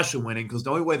see Lashley winning because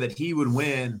the only way that he would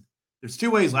win, there's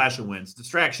two ways Lashley wins.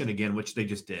 Distraction again, which they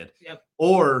just did. Yep.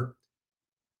 Or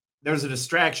there's a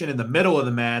distraction in the middle of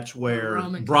the match where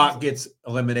Roman Brock comes gets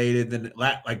eliminated, then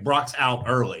like Brock's out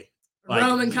early. Like,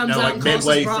 Roman comes out like and causes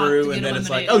midway Brock through, to and get then it's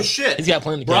like, eliminated. oh shit, He's got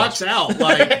plenty. Brock's out.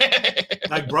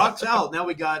 Like Brock's out. Now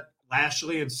we got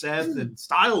Lashley and Seth and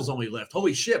Styles only left.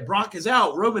 Holy shit, Brock is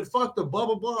out. Roman fucked him, blah,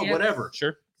 blah, blah, Yep. whatever.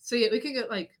 Sure. So yeah, we could get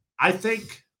like. I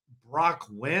think Brock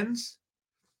wins.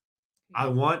 I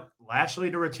want Lashley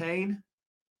to retain,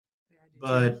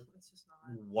 but It's just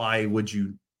not- why would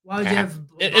you? Why would you have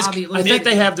It's- Bobby I lose? think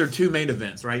they have their two main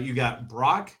events, right? You got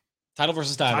Brock, Title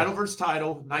versus title title. versus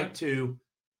title, night 2.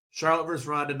 Charlotte versus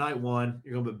Ronda, night 1.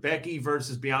 You're going to put Becky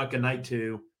versus Bianca, night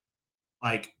 2.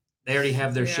 Like, they already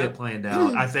have their Yeah. shit planned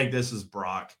out. I think this is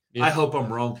Brock. Yeah. I hope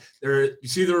I'm wrong. You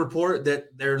see the report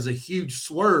that there's a huge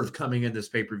swerve coming in this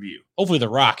pay-per-view. Hopefully, The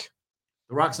Rock.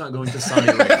 The Rock's not going to Saudi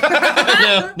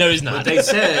Arabia. no, he's But not. they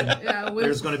said Yeah,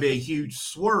 there's going to be a huge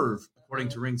swerve, according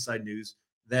to Ringside News,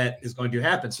 that is going to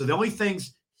happen. So the only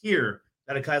things here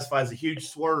that it classifies a huge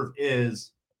swerve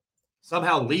is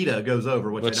somehow Lita goes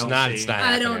over, which Which I don't not, see. it's not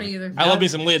I don't happening. either. I love me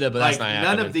some Lita, but Like that's not none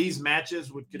happening. of these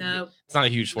matches would No, It's not a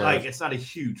huge swerve. like it's not a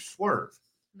huge swerve.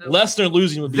 no. Lesnar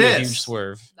losing would be a This- huge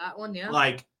swerve. That one, yeah.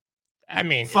 Like I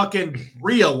mean, fucking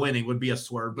Rhea winning would be a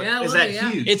swerve, but Yeah, it is would that be,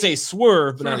 yeah. huge? it's a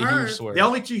swerve, but For not a her. huge swerve. The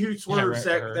only two huge swerves right,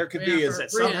 that her. there could Yeah, be is for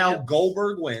that Rhea, somehow yeah.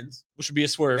 Goldberg wins. which would be a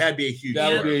swerve. That'd be a huge That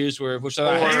would swerve. be a huge swerve, which Or-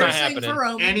 that's not Embarrassing happening. for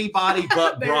Roman. Anybody but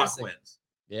Brock Embarrassing. wins.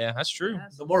 Yeah, that's true.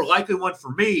 Yes. The more likely one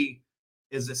for me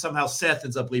is that somehow Seth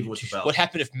ends up leaving with the belt. What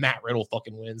happened if Matt Riddle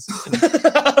fucking wins?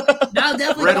 Now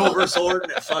definitely. Riddle versus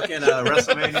Orton at fucking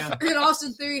WrestleMania. And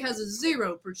Austin Theory has a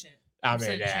 0%. I mean,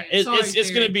 Percent yeah, chance. it's Sorry, it's going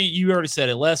Theory. to be. You already said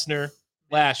it, Lesnar,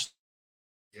 Lash.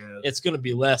 Yeah. It's going to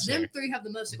be Them Lesnar. three have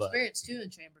the most But- experience too in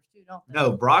Chambers too, don't they?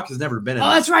 No, Brock has never been in. Oh,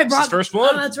 that's right, It's his Brock. first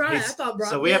one. Oh, that's right. I He's- thought Brock.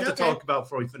 So we did, have to okay. talk about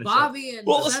before we finish. up. Bobby and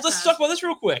Well, Seth let's has- talk about this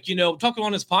real quick. You know, talking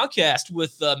on his podcast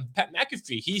with Pat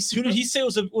McAfee. Who did he say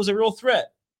was a real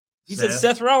threat? He said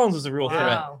Seth Rollins was a real threat.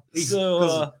 Wow. He's- So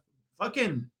 'cause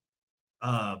fucking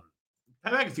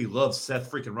Pat McAfee loves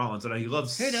Seth freaking Rollins, and he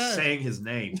loves He does. saying his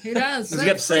name. He does. He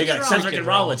kept saying Freaking Seth Rollins. freaking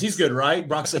Rollins. He's good, right?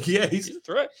 Brock's like, yeah, he's he's a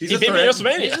threat. He's he a beat me at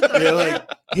threat. He's a WrestleMania. threat. yeah, like,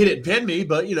 he didn't pin me,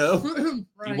 but you know, He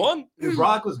Right. won.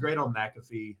 Brock was great on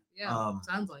McAfee. Yeah,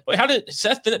 sounds like. Wait, how did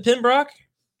Seth didn't pin Brock?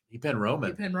 He pinned You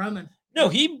Roman. pin Roman. No,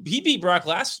 he beat Brock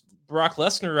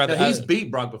Lesnar. No, he's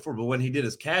beat Brock before, but when he did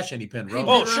his cash in, he pinned He Roman.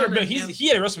 Oh, beat sure, Roman, but yeah. he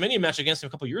had a WrestleMania match against him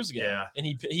a couple years ago. Yeah. and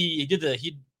he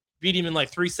beat him in like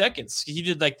 3 seconds. He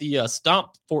did like the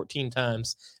stomp 14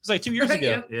 times. It was like 2 years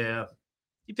ago. Yeah. Yeah.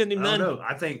 He pinned I him don't then. know.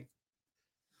 I think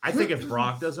if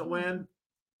Brock doesn't win,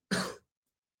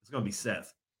 it's going to be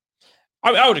Seth.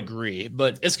 I would agree,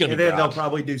 but it's gonna And be then they'll Brock.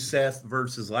 probably do Seth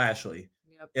versus Lashley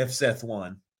Yep. if Seth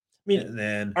won. I mean, And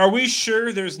then are we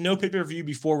sure there's no pay-per-view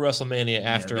before WrestleMania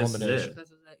after this is elimination? it. This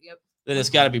is it. Yep. Then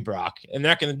it's got to be Brock, and they're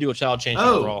not going to do a child change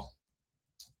Oh. on Raw.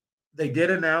 they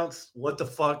did announce what the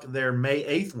fuck their May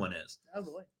 8th one is. Oh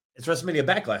boy. It's WrestleMania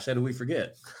Backlash. How do we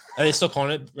forget? Are they still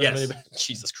calling it? Yes.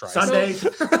 Jesus Christ! Sunday.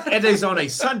 And it's on a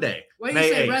Sunday. Why do you May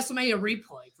say 8th. WrestleMania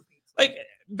replay for people? Like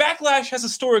Backlash has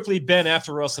historically been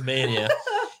after WrestleMania,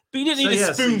 but you didn't So, need to yeah,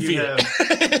 so spoon you feed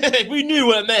it. We knew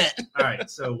what it meant. All right.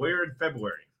 So we're in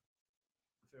February.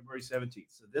 February 17th.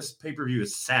 So this pay-per-view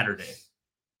is Saturday.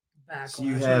 So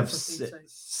you Backlash, have for Pete's sake.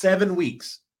 7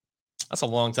 weeks. That's a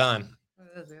long time.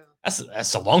 Yeah.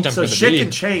 That's a long time So for the shit beat.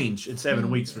 can change in 7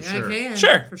 weeks for Yeah, sure. it can,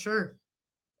 Sure. for sure.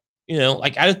 You know,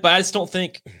 like I just don't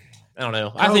think. I don't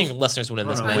know. I No. think Lesnar's winning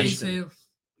this No, I do match too.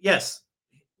 Yes.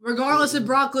 Regardless if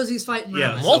Brock was, he's fighting.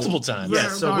 Yeah, Roman. multiple times.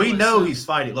 Yes. So we Regardless, know so- he's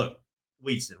fighting. Look,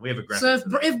 Wheaton, we have a graphic. So for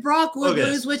that. if Brock would Look at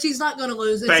lose, this. which he's not going to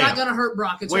lose, it's Bam. not going to hurt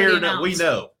Brock. It's we already know. announced.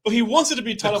 Well, he wants it to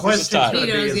be The title versus question's title. going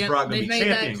to He be: does, is yep. Brock going They've to be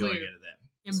made that champion going clear. into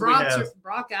that? And So we have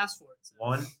Brock asked for it. So.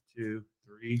 1, 2,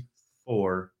 3,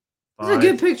 4, It's a 5,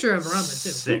 good picture of Roman too.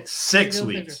 6. 6 Good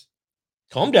weeks. picture.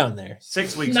 Calm down there.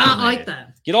 6 weeks. Not to like make it.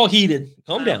 that. Get all heated.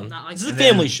 Calm No, down. not like This is a that.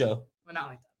 family And then- show. Well, not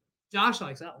like that. Josh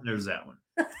likes that one. There's that one.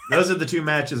 Those are the 2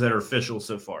 matches that are official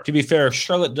so far. To be fair,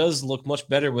 Charlotte does look much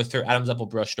better with her Adam's apple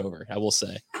brushed over. I will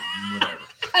say.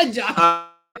 Whatever. Josh,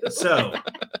 So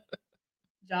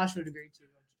Josh would agree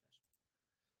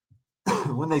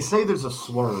too. when they say there's a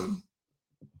swerve,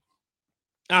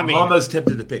 I mean, I'm almost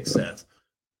tempted to pick Seth.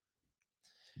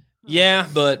 yeah,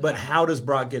 but But how does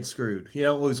Brock get screwed? He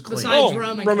don't lose clean. Besides oh,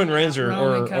 Roman Reigns coming out.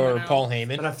 or Roman coming out. Paul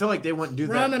Heyman. But I feel like they wouldn't do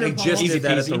that. Roman They and Paul. just Easy did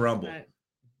that at peasy. the Rumble. Right.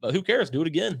 But who cares? Do it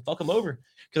again. Fuck him over.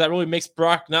 Because that really makes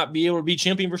Brock not be able to be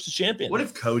champion versus champion. What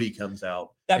if Cody comes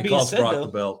out That and being calls said, Brock though,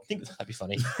 the belt? I think that'd be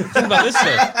funny. Think about this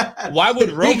though. Why would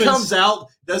He Roman comes out,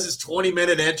 does his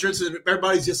 20-minute entrance, and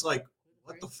everybody's just like,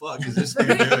 what the fuck is this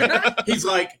dude doing? He's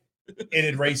like,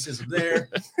 ended racism there,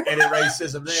 ended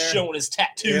racism there. showing his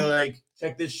tattoo? You're like,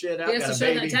 check this shit out. He has Got to a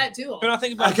show that baby. tattoo When off. I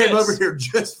think about I came this, over here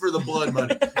just for the blood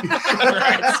money.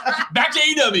 Right. Back to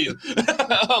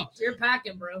AEW. You're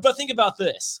packing, bro. But think about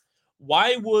this.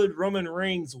 Why would Roman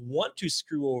Reigns want to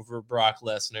screw over Brock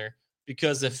Lesnar?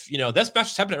 Because if, that's match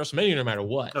is happening at WrestleMania no matter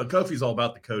what. No, Kofi's all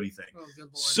about the Cody thing. Oh, good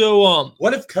lord. So,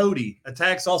 What if Cody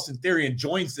attacks Austin Theory and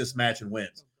joins this match and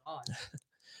wins? Oh, God.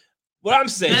 what I'm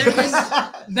saying,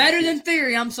 Better than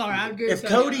Theory. I'm sorry. I agree. If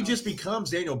with Cody you. just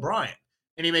becomes Daniel Bryan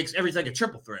and he makes everything a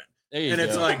triple threat, there you and go.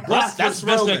 it's like Brock that's versus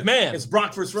Vince Roman. McMahon. It's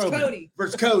Brock versus It's Roman Cody.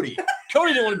 versus Cody.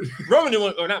 Cody didn't want to, Roman didn't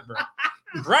want, or not Brock.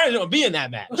 Brian didn't want to be in that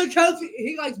match. Kofi,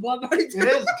 he likes blood money It too.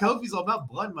 is. Kofi's all about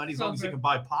blood money as long as he can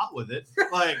buy pot with it.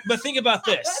 Like, But think about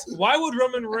this. Why would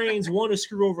Roman Reigns want to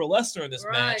screw over Lesnar in this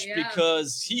Right, match? yeah.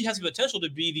 Because he has the potential to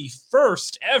be the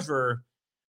first ever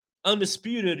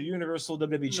undisputed Universal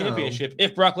WWE No. Championship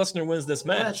if Brock Lesnar wins this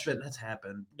match. that's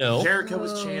happened. No. Jericho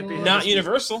was No. champion. Not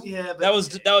Universal. Yeah, but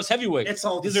That was heavyweight. It's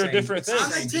all These the are same. different It's the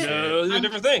things. same shit. No, these are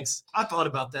different things. I thought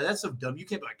about that. That's so dumb. You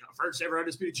can't be like first ever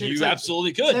undisputed champion. You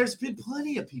absolutely could. There's been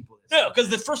plenty of people. No, because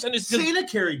the first undisputed Cena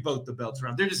carried both the belts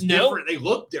around. They're just No. different. They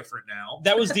look different now.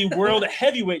 that was the World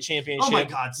Heavyweight Championship. Oh my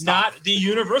God! Stop. Not the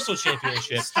Universal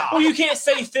Championship. Stop. Well, you can't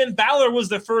say Finn Balor was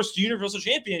the first Universal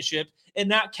Championship and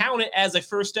not count it as a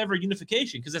first ever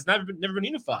unification because it's never been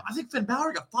unified. I think Finn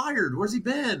Balor got fired. Where's he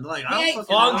been? Like, I He don't ain't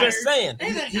fucking Well, I'm know. just saying,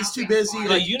 He's too busy. the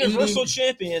Like, Universal eating.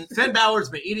 Champion Finn Balor's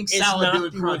been eating is salad not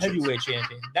doing the World crunches. Heavyweight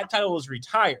Champion. That title was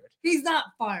retired. He's not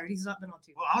fired. He's not been on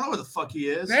TV. Well, I don't know where the fuck he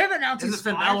is. They haven't announced Isn't he's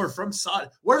Finn fired. Balor from Saudi?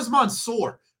 Where's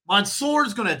Mansoor?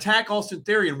 Mansoor's going to attack Austin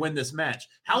Theory and win this match.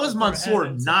 How is Oh, Mansoor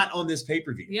heavens. not on this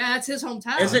pay-per-view? Yeah, it's his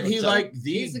hometown. Isn't he So, like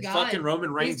he's the the guy. fucking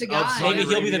Roman Reigns the of guy. Saudi Maybe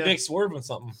he'll be the Arabia? big swerve on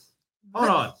something. Hold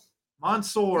on. Yeah,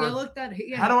 Mansoor. look that.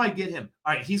 Yeah. How do I get him?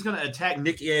 All right, he's going to attack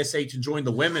Nikki ASH and join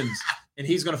the women's, and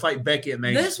he's going to fight Becky at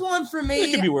Mania. This one for It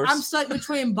me, could be worse. I'm stuck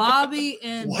between Bobby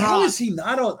and How Brock. is he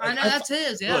not on? I know that's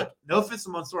his. Yeah. Look, no offense to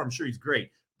Mansoor, I'm sure he's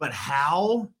great, but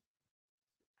how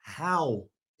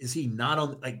is he not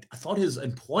on? Like, I thought his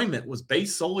employment was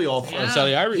based solely off. Yeah. Of,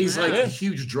 Saudi Arabia. he's like Yeah, a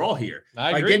huge draw here.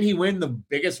 I Like, agree. didn't he win the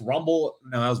biggest Rumble?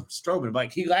 No, that was Strowman.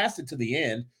 Like, he lasted to the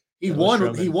end. He That was won.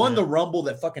 Strowman, He won yeah. the Rumble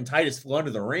that fucking Titus flew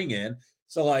under the ring in.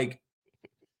 So, like,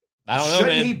 I don't know,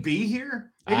 Shouldn't man. he be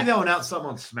here? Maybe I- they'll announce something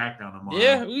on SmackDown tomorrow.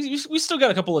 Yeah, we still got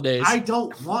a couple of days. I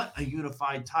don't want a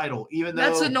unified title, even though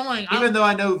That's annoying. even though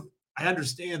I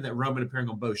understand that Roman appearing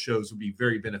on both shows would be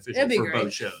very beneficial It'd be for great.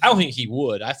 both shows. I don't think he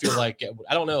would. I feel like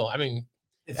I don't know. I mean,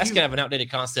 If that's you- kind of an outdated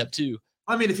concept too.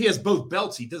 I mean, if he has both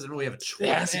belts, he doesn't really have a choice.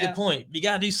 Yeah, that's a Yeah. good point. You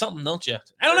gotta do something, don't you?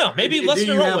 I don't know. Maybe Do Lesnar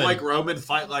you won't have win. like Roman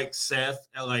fight like Seth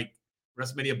at like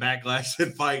WrestleMania Backlash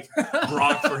and fight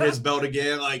Brock for his belt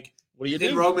again? Like, What do you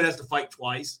then do? Roman has to fight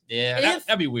twice. Yeah, If-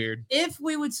 that'd be weird. if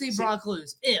we would see See- Brock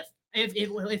lose, if he's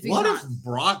What not, if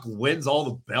Brock wins all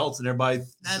the belts and everybody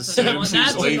That's assumes annoying. he's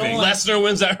That's leaving? annoying. Lesnar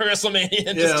wins at WrestleMania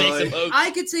and just Yeah, takes him like- out.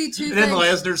 I could see two And then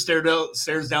things. Lesnar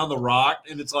stares down the Rock,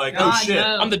 and it's like, oh God, shit!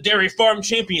 no. I'm the Dairy Farm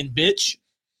champion, bitch.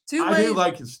 Two I ways. do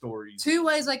like his stories. Two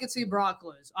ways I could see Brock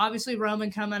lose. Obviously,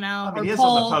 Roman coming out, I mean, or he is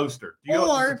Paul. on the poster. Do you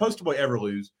know, or- does the poster boy ever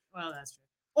lose? Well, that's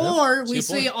true. Yeah, Or that's a we good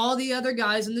see point. all the other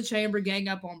guys in the chamber gang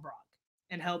up on Brock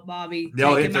and help Bobby.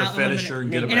 They'll take hit him their out, eliminate- finisher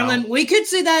and get him And out. when we could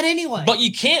see that anyway. But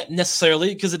you can't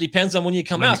necessarily because it depends on when you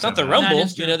come When out. you It's not come the out. That Rumble.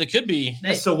 is true. You know, there could be.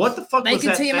 They- So what the fuck they was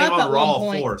could that team thing up on at Raw one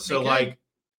point. for? They So could. like,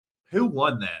 who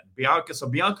won that? Bianca. So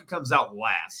Bianca comes out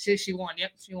last. she won.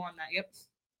 Yep, she won that. Yep.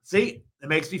 See, it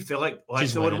makes me feel like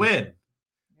She's Alexa would winning. win.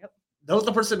 Yep. Those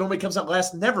the person that normally comes out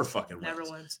last never fucking wins. Never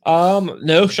wins.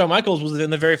 No, Shawn Michaels was in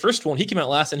the very first one. He came out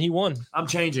last and he won. I'm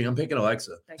changing. I'm picking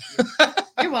Alexa. Thank you.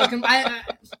 You're welcome.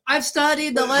 I've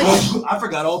studied the legend. I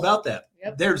forgot all about that.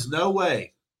 Yep. There's no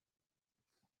way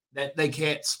that they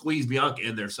can't squeeze Bianca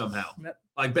in there somehow. Yep.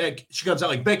 Like Becky, she comes out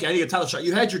like, Becky, I need a title shot.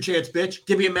 You had your chance, bitch.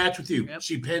 Give me a match with you. Yep.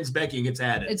 She pins Becky and gets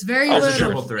added. It's very Oh, As a for sure.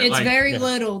 triple little. threat. It's Like, very yeah.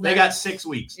 little. they that- got 6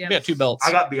 weeks. Yeah. We got 2 belts.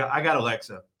 I got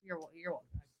Alexa. You're welcome.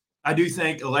 I do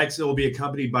think Alexa will be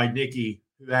accompanied by Nikki,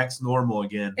 who acts normal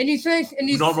again. And you think, and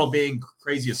you Normal being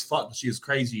crazy as fuck. She is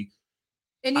crazy.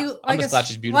 And you, I'm like, just glad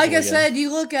she's beautiful like I again. said,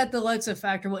 you look at the Alexa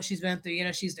factor, what she's been through. You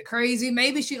know, she's the crazy.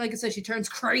 Maybe she, like I said, she turns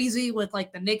crazy with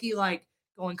like the Nikki, like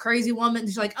going crazy woman. And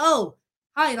she's like, "Oh,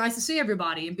 hi, nice to see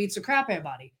everybody," and beats the crap out of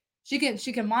everybody. She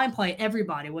can mind play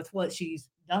everybody with what she's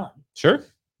done. Sure.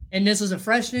 And this is a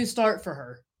fresh new start for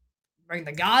her. Bring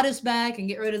the goddess back and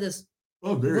get rid of this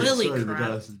Oh, very Willie excited the crap.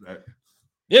 Dallas is back.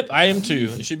 Yep, I am too.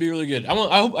 It should be really good.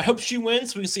 I hope she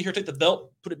wins so we can see her take the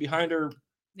belt, put it behind her.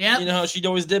 Yep. You know how she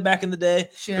always did back in the day.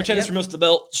 Shit, Pretend it's yep. for most of the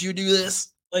belt. She would do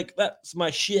this. Like, that's my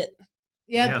shit.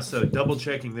 Yep. Yeah, so double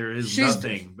checking there is She's-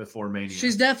 nothing before Mania.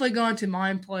 She's definitely going to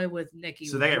mind play with Nikki.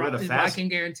 So they got rid of I Fast- can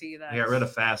guarantee you that. They got rid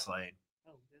of Fastlane.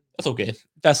 Oh, goodness. That's okay.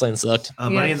 Fastlane sucked.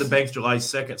 Money Yeah. in the Bank's July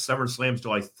 2nd. SummerSlam's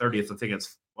July 30th. I think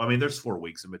it's, well, I mean, there's 4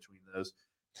 weeks in between those.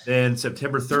 Then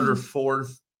September 3rd or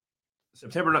 4th.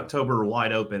 September and October are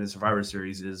wide open, and Survivor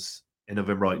Series is in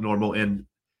November like normal. And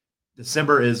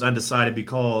December is undecided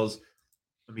because,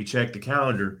 let me check the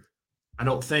calendar. I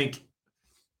don't think,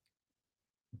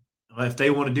 if they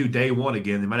want to do day one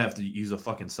again, they might have to use a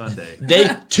fucking Sunday. Day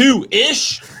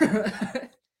 2-ish.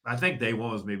 I think day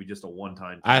one was maybe just a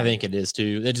one-time thing. I think it is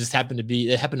too. It just happened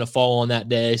to fall on that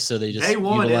day, so they just Day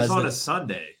one is utilized on it. a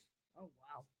Sunday. Oh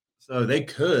wow. So they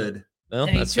could. Well,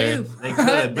 Day that's fair. two. They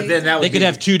could, but then that would They could be-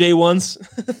 have 2 day ones.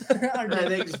 Yeah,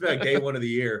 they could just be like day one of the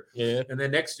year. Yeah, And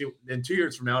then then 2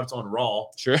 years from now, it's on Raw.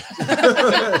 sure.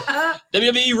 and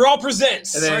WWE Raw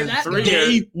presents. then that 3 day.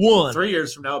 years, Day 1. 3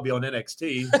 years from now, it'll be on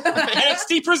NXT.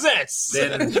 NXT presents.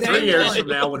 Then Day 3 years one. from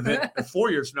now, when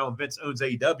 4 years from now, when Vince owns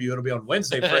AEW, it'll be on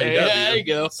Wednesday for Hey, there you AEW.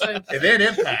 go. So, And then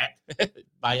Impact,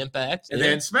 By Impact. and yeah.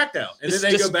 then SmackDown, and Just-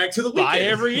 then they go just back to the weekend. buy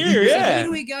every year. so Yeah. who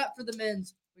do we got for the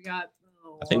men's? We got.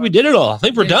 I think we did it all. I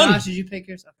think we're done. Josh, did you pick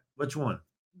yours? Okay. Which one?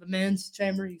 The men's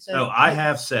chamber. You said. Oh, I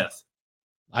have Seth.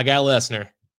 I got Lesnar.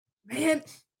 Man,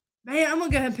 I'm gonna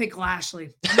go ahead and pick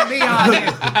Lashley. I'm gonna be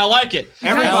honest. I like it.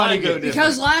 Everybody I like go it. different.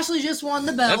 Because Lashley just won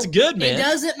the belt. That's good, It man.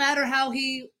 doesn't matter how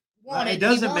he won it. It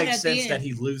doesn't He won make at the sense end. that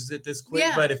he loses it this quick,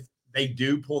 Yeah. but if they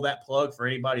do pull that plug for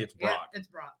anybody, it's Yeah, Brock. it's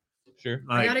Brock. Sure.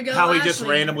 I Like gotta go how he just Lashley.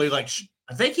 randomly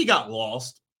I think he got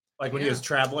lost. Like when he Yeah. was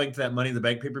traveling to that Money in the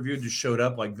Bank pay per view, just showed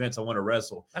up like Vince, I want to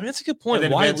wrestle. I mean, that's a good point. And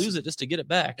then Why Vince- lose it just to get it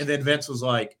back? And then Vince was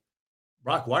like,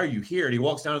 Brock, why are you here? And he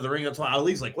walks down to the ring. That's why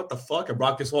Ali's like, what the fuck? And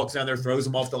Brock just walks down there, throws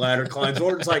him off the ladder, climbs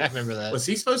Orton's I like, remember that. was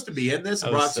he supposed to be in this? I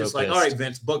And was Brock's so just like, pissed. all right,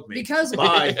 Vince, book me. Because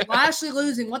Bye. Lashley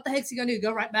losing, what the heck's he gonna do?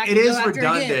 Go right back? It and go is after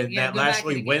again? redundant Yeah, that go back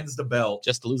Lashley again. wins the belt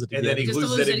Just to lose it and again. then he Just to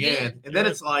loses lose it it again. again. And then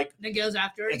Yeah. it's like, And then goes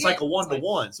after it. it's again. like a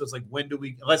 1-to-1. So it's like, when do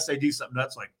we, unless they do something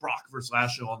nuts like Brock versus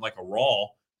Lashley on like a Raw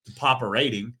to pop a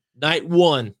rating. Night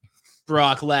 1,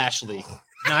 Brock Lashley.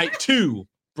 Night 2,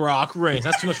 Brock Reigns.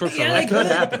 That's too much work for Yeah, That me. could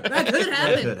happen. That could That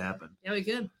happen. could happen. Yeah, we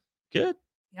could. Good.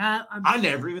 Yeah, I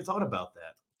never even thought about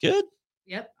that. Good.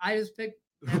 Yep, I just picked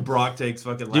Brock takes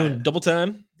fucking Doing last. double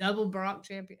time. double Brock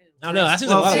champion. I don't know. That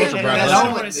seems a lot of work for yeah, Brock I Lesnar.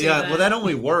 don't wanna see that. well, that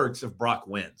only works if Brock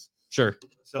wins. Sure.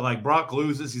 So like Brock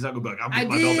loses, he's not gonna be like, I'm I getting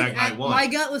my belt did. back night one. My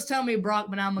gut was telling me Brock,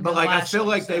 but I'm gonna. But go like I Lashley, feel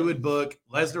like they so- would book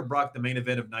Lesnar Brock the main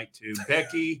event of night 2,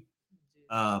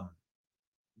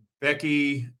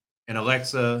 Becky and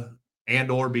Alexa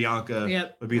and or Bianca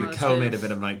Yep, would be the Ronda co-main too.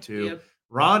 event of night 2. Yep.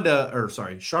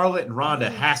 Charlotte and Ronda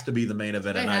has to be the main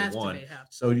event They of night have to 1. be, have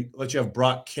to. So let you have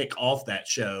Brock kick off that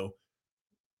show.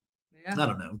 Yeah. I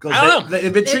don't know. 'Cause I don't know.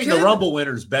 They've been It treating the could. Rumble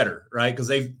winners better, right? Because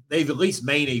they've at least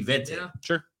main evented Yeah.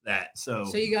 Sure. that. So,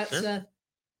 So you got Sure. Seth.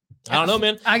 I don't know,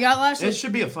 man. I got Lashley. it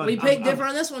should be a fun. We picked I'm, different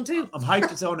on this one too. I'm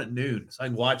hyped it's on at noon, so I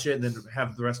can watch it and then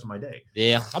have the rest of my day.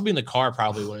 Yeah, I'll be in the car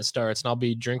probably when it starts, and I'll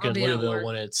be drinking I'll be at Louisville work.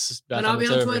 when it's But about I'll time be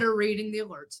it's on over. Twitter reading the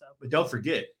alerts. So But don't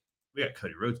forget, we got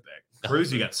Cody Rhodes back. Oh,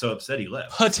 Cruzy got so upset he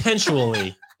left.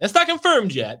 Potentially. It's not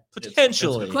confirmed yet.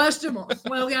 Potentially. question mark.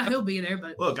 Well, yeah, he'll be there,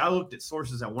 but Look, I looked at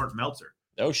sources that weren't Meltzer.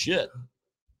 Oh shit.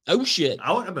 Oh shit.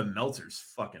 I wouldn't have been Meltzer's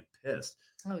fucking pissed.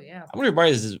 oh yeah. I wonder if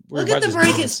everybody's. Look at the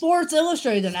break at Sports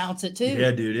Illustrated announce it too.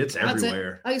 Yeah, dude, it's That's it.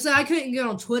 everywhere. Like I said, I couldn't get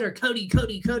on Twitter. Cody.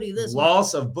 This one.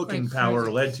 Loss of booking Like power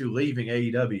crazy. led to leaving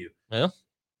AEW. And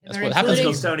That's they're what happens including-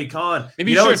 Let's go, Tony Khan.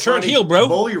 Maybe you should have what's turned funny? heel, bro.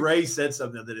 Bully Ray said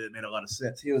something that made a lot of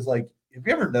sense. He was like, "Have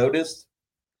you ever noticed?"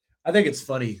 I think it's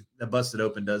funny that Busted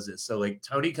Open does this. So like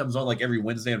Tony comes on like every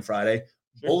Wednesday and Friday.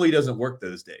 Sure. Bully doesn't work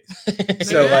those days.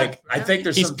 So Yeah, like I yeah. think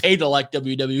there's He's some paid to like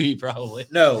WWE probably.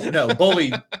 no.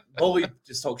 Bully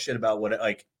just talks shit about what it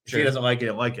like. If Sure. he doesn't like it, he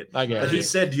don't like it. I get But he it.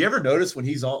 said, "Do you ever notice when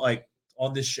he's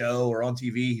on this show or on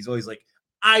TV, he's always like,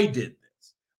 I did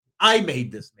this. I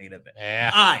made this main event.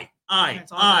 Yeah.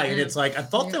 That's all about And him. it's like, I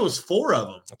thought Yeah. there was 4 of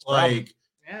them. That's the problem. Like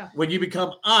Yeah. when you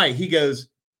become he goes,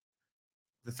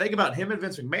 the thing about him and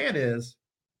Vince McMahon is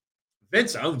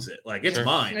Vince owns it. Like it's Sure.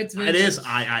 mine. It's It is Vince's.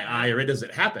 or it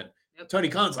doesn't happen. Yep. Tony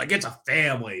Khan's like, it's a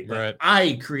family. But Right.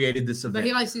 I created this But event.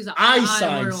 he likes to use a I I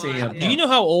signed word a lot. CM Do you know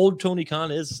how old Tony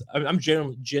Khan is? I'm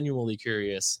genuinely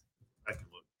curious. I can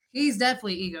look. He's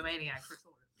definitely egomaniac for sure.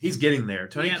 He's getting there.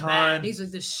 Tony Yeah, Khan, bad. He's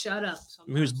like, just shut up.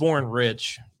 He was born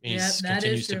rich. He Yeah, that is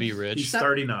continues to true. be rich. he's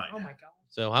 39. Oh my god.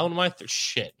 So how old am I?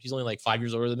 Shit. He's only like 5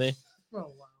 years older than me. Oh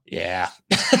wow. Yeah.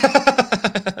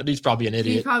 He's probably an He's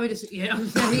idiot. probably just he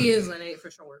is an 8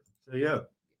 for sure. So yeah,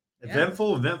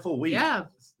 eventful week. Yeah,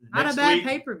 not Next a bad week,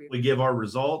 pay per view. we give our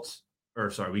results, or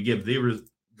sorry, we give the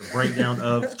breakdown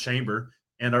of Chamber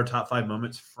and our top 5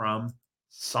 moments from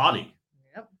Saudi.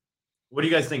 Yep. What do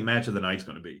you guys think match of the night's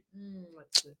going to be?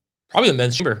 Let's see. Probably the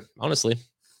men's chamber, honestly.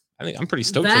 I think I'm pretty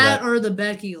stoked for That that. or the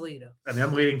Becky Lita. I mean,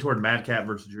 I'm leaning toward Madcap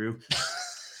versus Drew.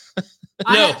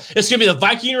 No, it's gonna be the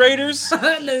Viking Raiders. No,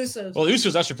 Usos. Well, the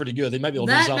Usos actually pretty good. They might be able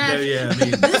to That do something. match- Yeah,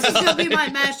 I mean, This is gonna be my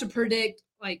match to predict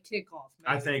like kickoff.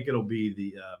 I maybe. think it'll be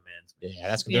the men's. Yeah,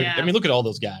 that's good. Yeah. I mean, look at all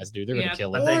those guys, dude. They're Yeah, gonna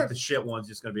kill I it. think Or- the shit one's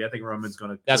just going to be. I think Roman's going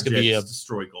to. That's gonna be a-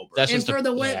 destroy Goldberg. That's And just for a,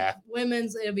 the yeah,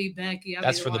 women's, it'll be Becky.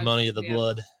 that's for the money of the Yeah.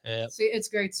 blood. Yeah. See, it's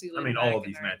great to see. I Lita mean, back all of in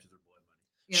these there. matches are blood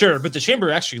money. Yeah. Sure, but the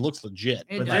chamber actually looks legit.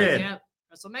 It But does. then- Yeah.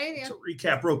 WrestleMania. So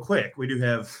recap real quick. We do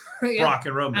have Yeah. Brock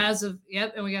and Roman, As of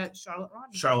and we got Charlotte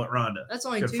Ronda. Charlotte Ronda, That's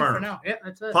only 2 for Confirmed. now. Yep,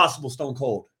 that's it. possible Stone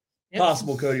Cold, Yep.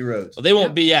 possible Cody Rhodes. So they won't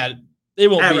Yep. be at. They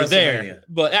won't At be there. WrestleMania.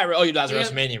 But at oh, you guys Yep.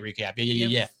 WrestleMania recap. Yeah,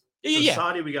 Yep. yeah. So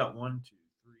Saudi, we got 1, 2,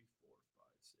 3, 4, 5,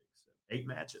 6, 7, 8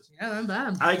 matches. Yeah, not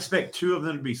bad. I expect 2 of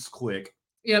them to be quick.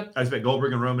 Yep. I expect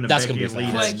Goldberg and Roman and That's Becky gonna and be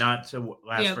Lita fast. not to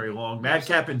last Yep. very long.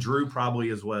 Madcap and Drew probably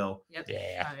as well. Yep.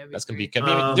 Yeah, it'd be that's gonna be. great.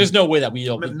 I mean, there's no way that we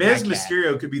don't. Miz beat Madcap.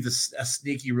 Mysterio could be a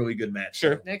sneaky, really good match.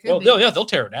 Sure. That could Well, be. they'll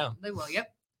tear it down. They will.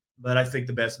 Yep. But I think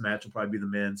the best match will probably be the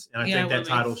men's. And I Yeah, think it that will be.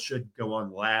 title should go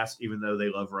on last, even though they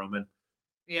love Roman.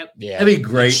 Yep. Yeah, That'd be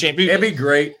great. Champion- That'd be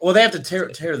great. Well, they have to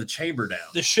tear the chamber down.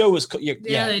 the show is. Yeah,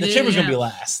 Yeah, they the do, chamber's gonna yeah. be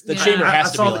last. The Yeah. chamber I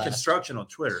has to saw be the last. construction on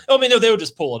Twitter. Oh, I mean, no, they would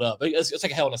just pull it up. It's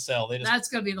like a Hell in a Cell. They just That's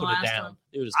gonna be the put it last down. one.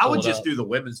 They would just I pull would it just up. do the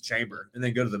women's chamber and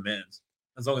then go to the men's,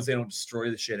 as long as they don't destroy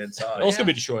the shit inside. Well, it's gonna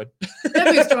be destroyed.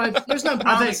 That'd be strong. There's no I think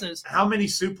promises. how many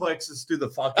suplexes through the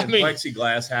fucking I mean-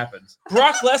 plexiglass happens?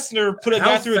 Brock Lesnar put a How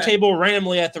guy through a fa- table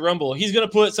randomly at the Rumble. He's gonna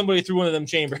put somebody through one of them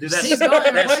chambers. Dude, He's going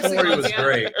to that Mexico, story was yeah.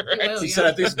 great. He will, He yeah. said,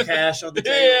 "I threw some cash on the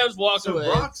Yeah, table." just walk So away.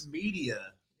 Brock's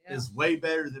media Yeah. is way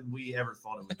better than we ever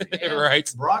thought it would be. Yeah.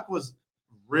 Right. Brock was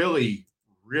really,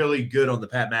 really good on the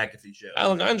Pat McAfee show.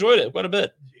 I enjoyed it quite a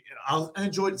bit. I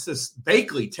enjoyed this.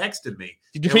 Bakley texted me.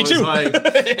 Me It was too. like-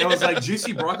 It was like, "Do you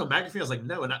see Brock on McAfee?" I was like,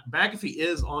 "No." And McAfee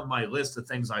is on my list of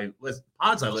things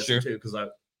pods I listen Sure. to because I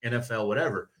NFL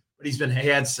whatever. But he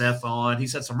had Seth on.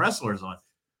 He's had some wrestlers on.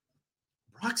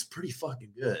 Brock's pretty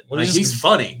fucking good. Well, Like, he's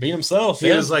funny. being himself. He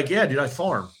Yeah. was like, "Yeah, dude, I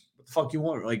farm. What the fuck you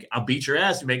want? Like, I'll beat your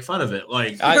ass. You make fun of it.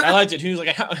 Like, I liked it. He was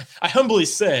like, I humbly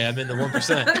say I'm in the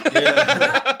 1%.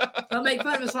 Yeah. They'll make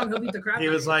fun of his song. He'll beat the crap. he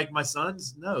out was of you. like, my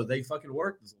sons, no, they fucking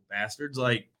work. Those little bastards.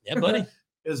 Like, Yeah, buddy.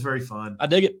 it was very fun. I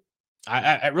dig it.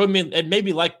 I really mean it made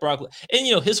me like Brock.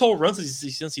 And his whole run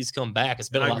since he's come back, it's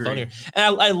been a I lot agree. funnier.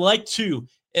 And I like too.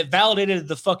 It validated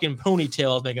the fucking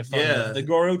ponytail I was making fun Yeah. of. The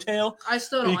Goro tail. I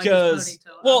still don't Because like his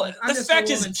ponytail. well, I'm the just fact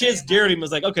a his woman kids saying dared him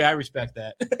was like, okay, I respect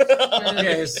that.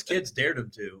 Yeah, his kids dared him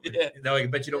to. Yeah. And they're like, "I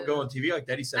bet you don't go on TV like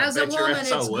that." He said, As "I a bet your woman, ass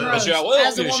it's I will." gross. Yeah, well,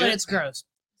 As a give a woman, shit. it's gross.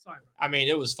 Sorry. I mean,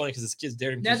 it was funny because his kids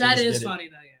dared him. That so he just is did it. funny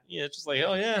though. Yeah. Yeah, it's just like,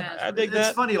 oh yeah, Yeah, I dig It's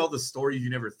that. funny all the stories you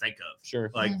never think of.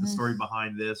 Sure. Like the Mhm. story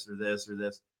behind this or this or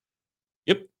this.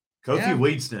 Yep. Kofi Yeah.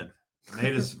 Weedston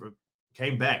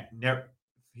came back. Never,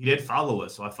 he did follow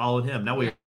us, so I followed him. Now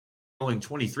we're following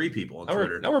 23 people on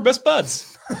Twitter. Now we're best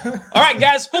buds. All right,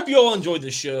 guys. Hope you all enjoyed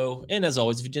the show. And as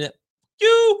always, if you didn't,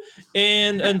 you.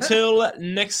 And until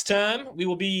next time, we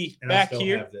will be And I back still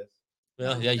here. have this.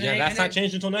 Well, yeah, And that's it- not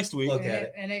changing until next week. Look at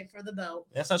it. And ain't for the belt.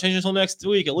 That's not changing until next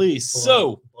week, at least. Blood-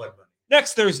 So blood money.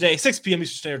 next Thursday, 6 p.m.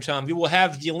 Eastern Standard Time, we will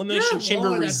have the Elimination Good Chamber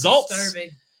Lord, that's results. disturbing.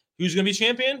 Who's going to be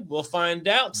champion? We'll find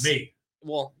out. Me.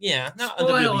 Well, yeah, not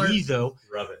Spoiler. WWE though.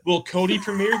 Rub it. Will Cody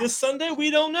premiere this Sunday?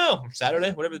 We don't know. Saturday,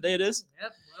 whatever the day it is.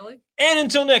 Yep, really. And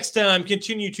until next time,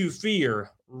 continue to fear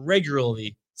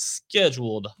regularly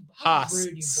scheduled Rude, you bought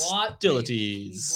me. hostilities.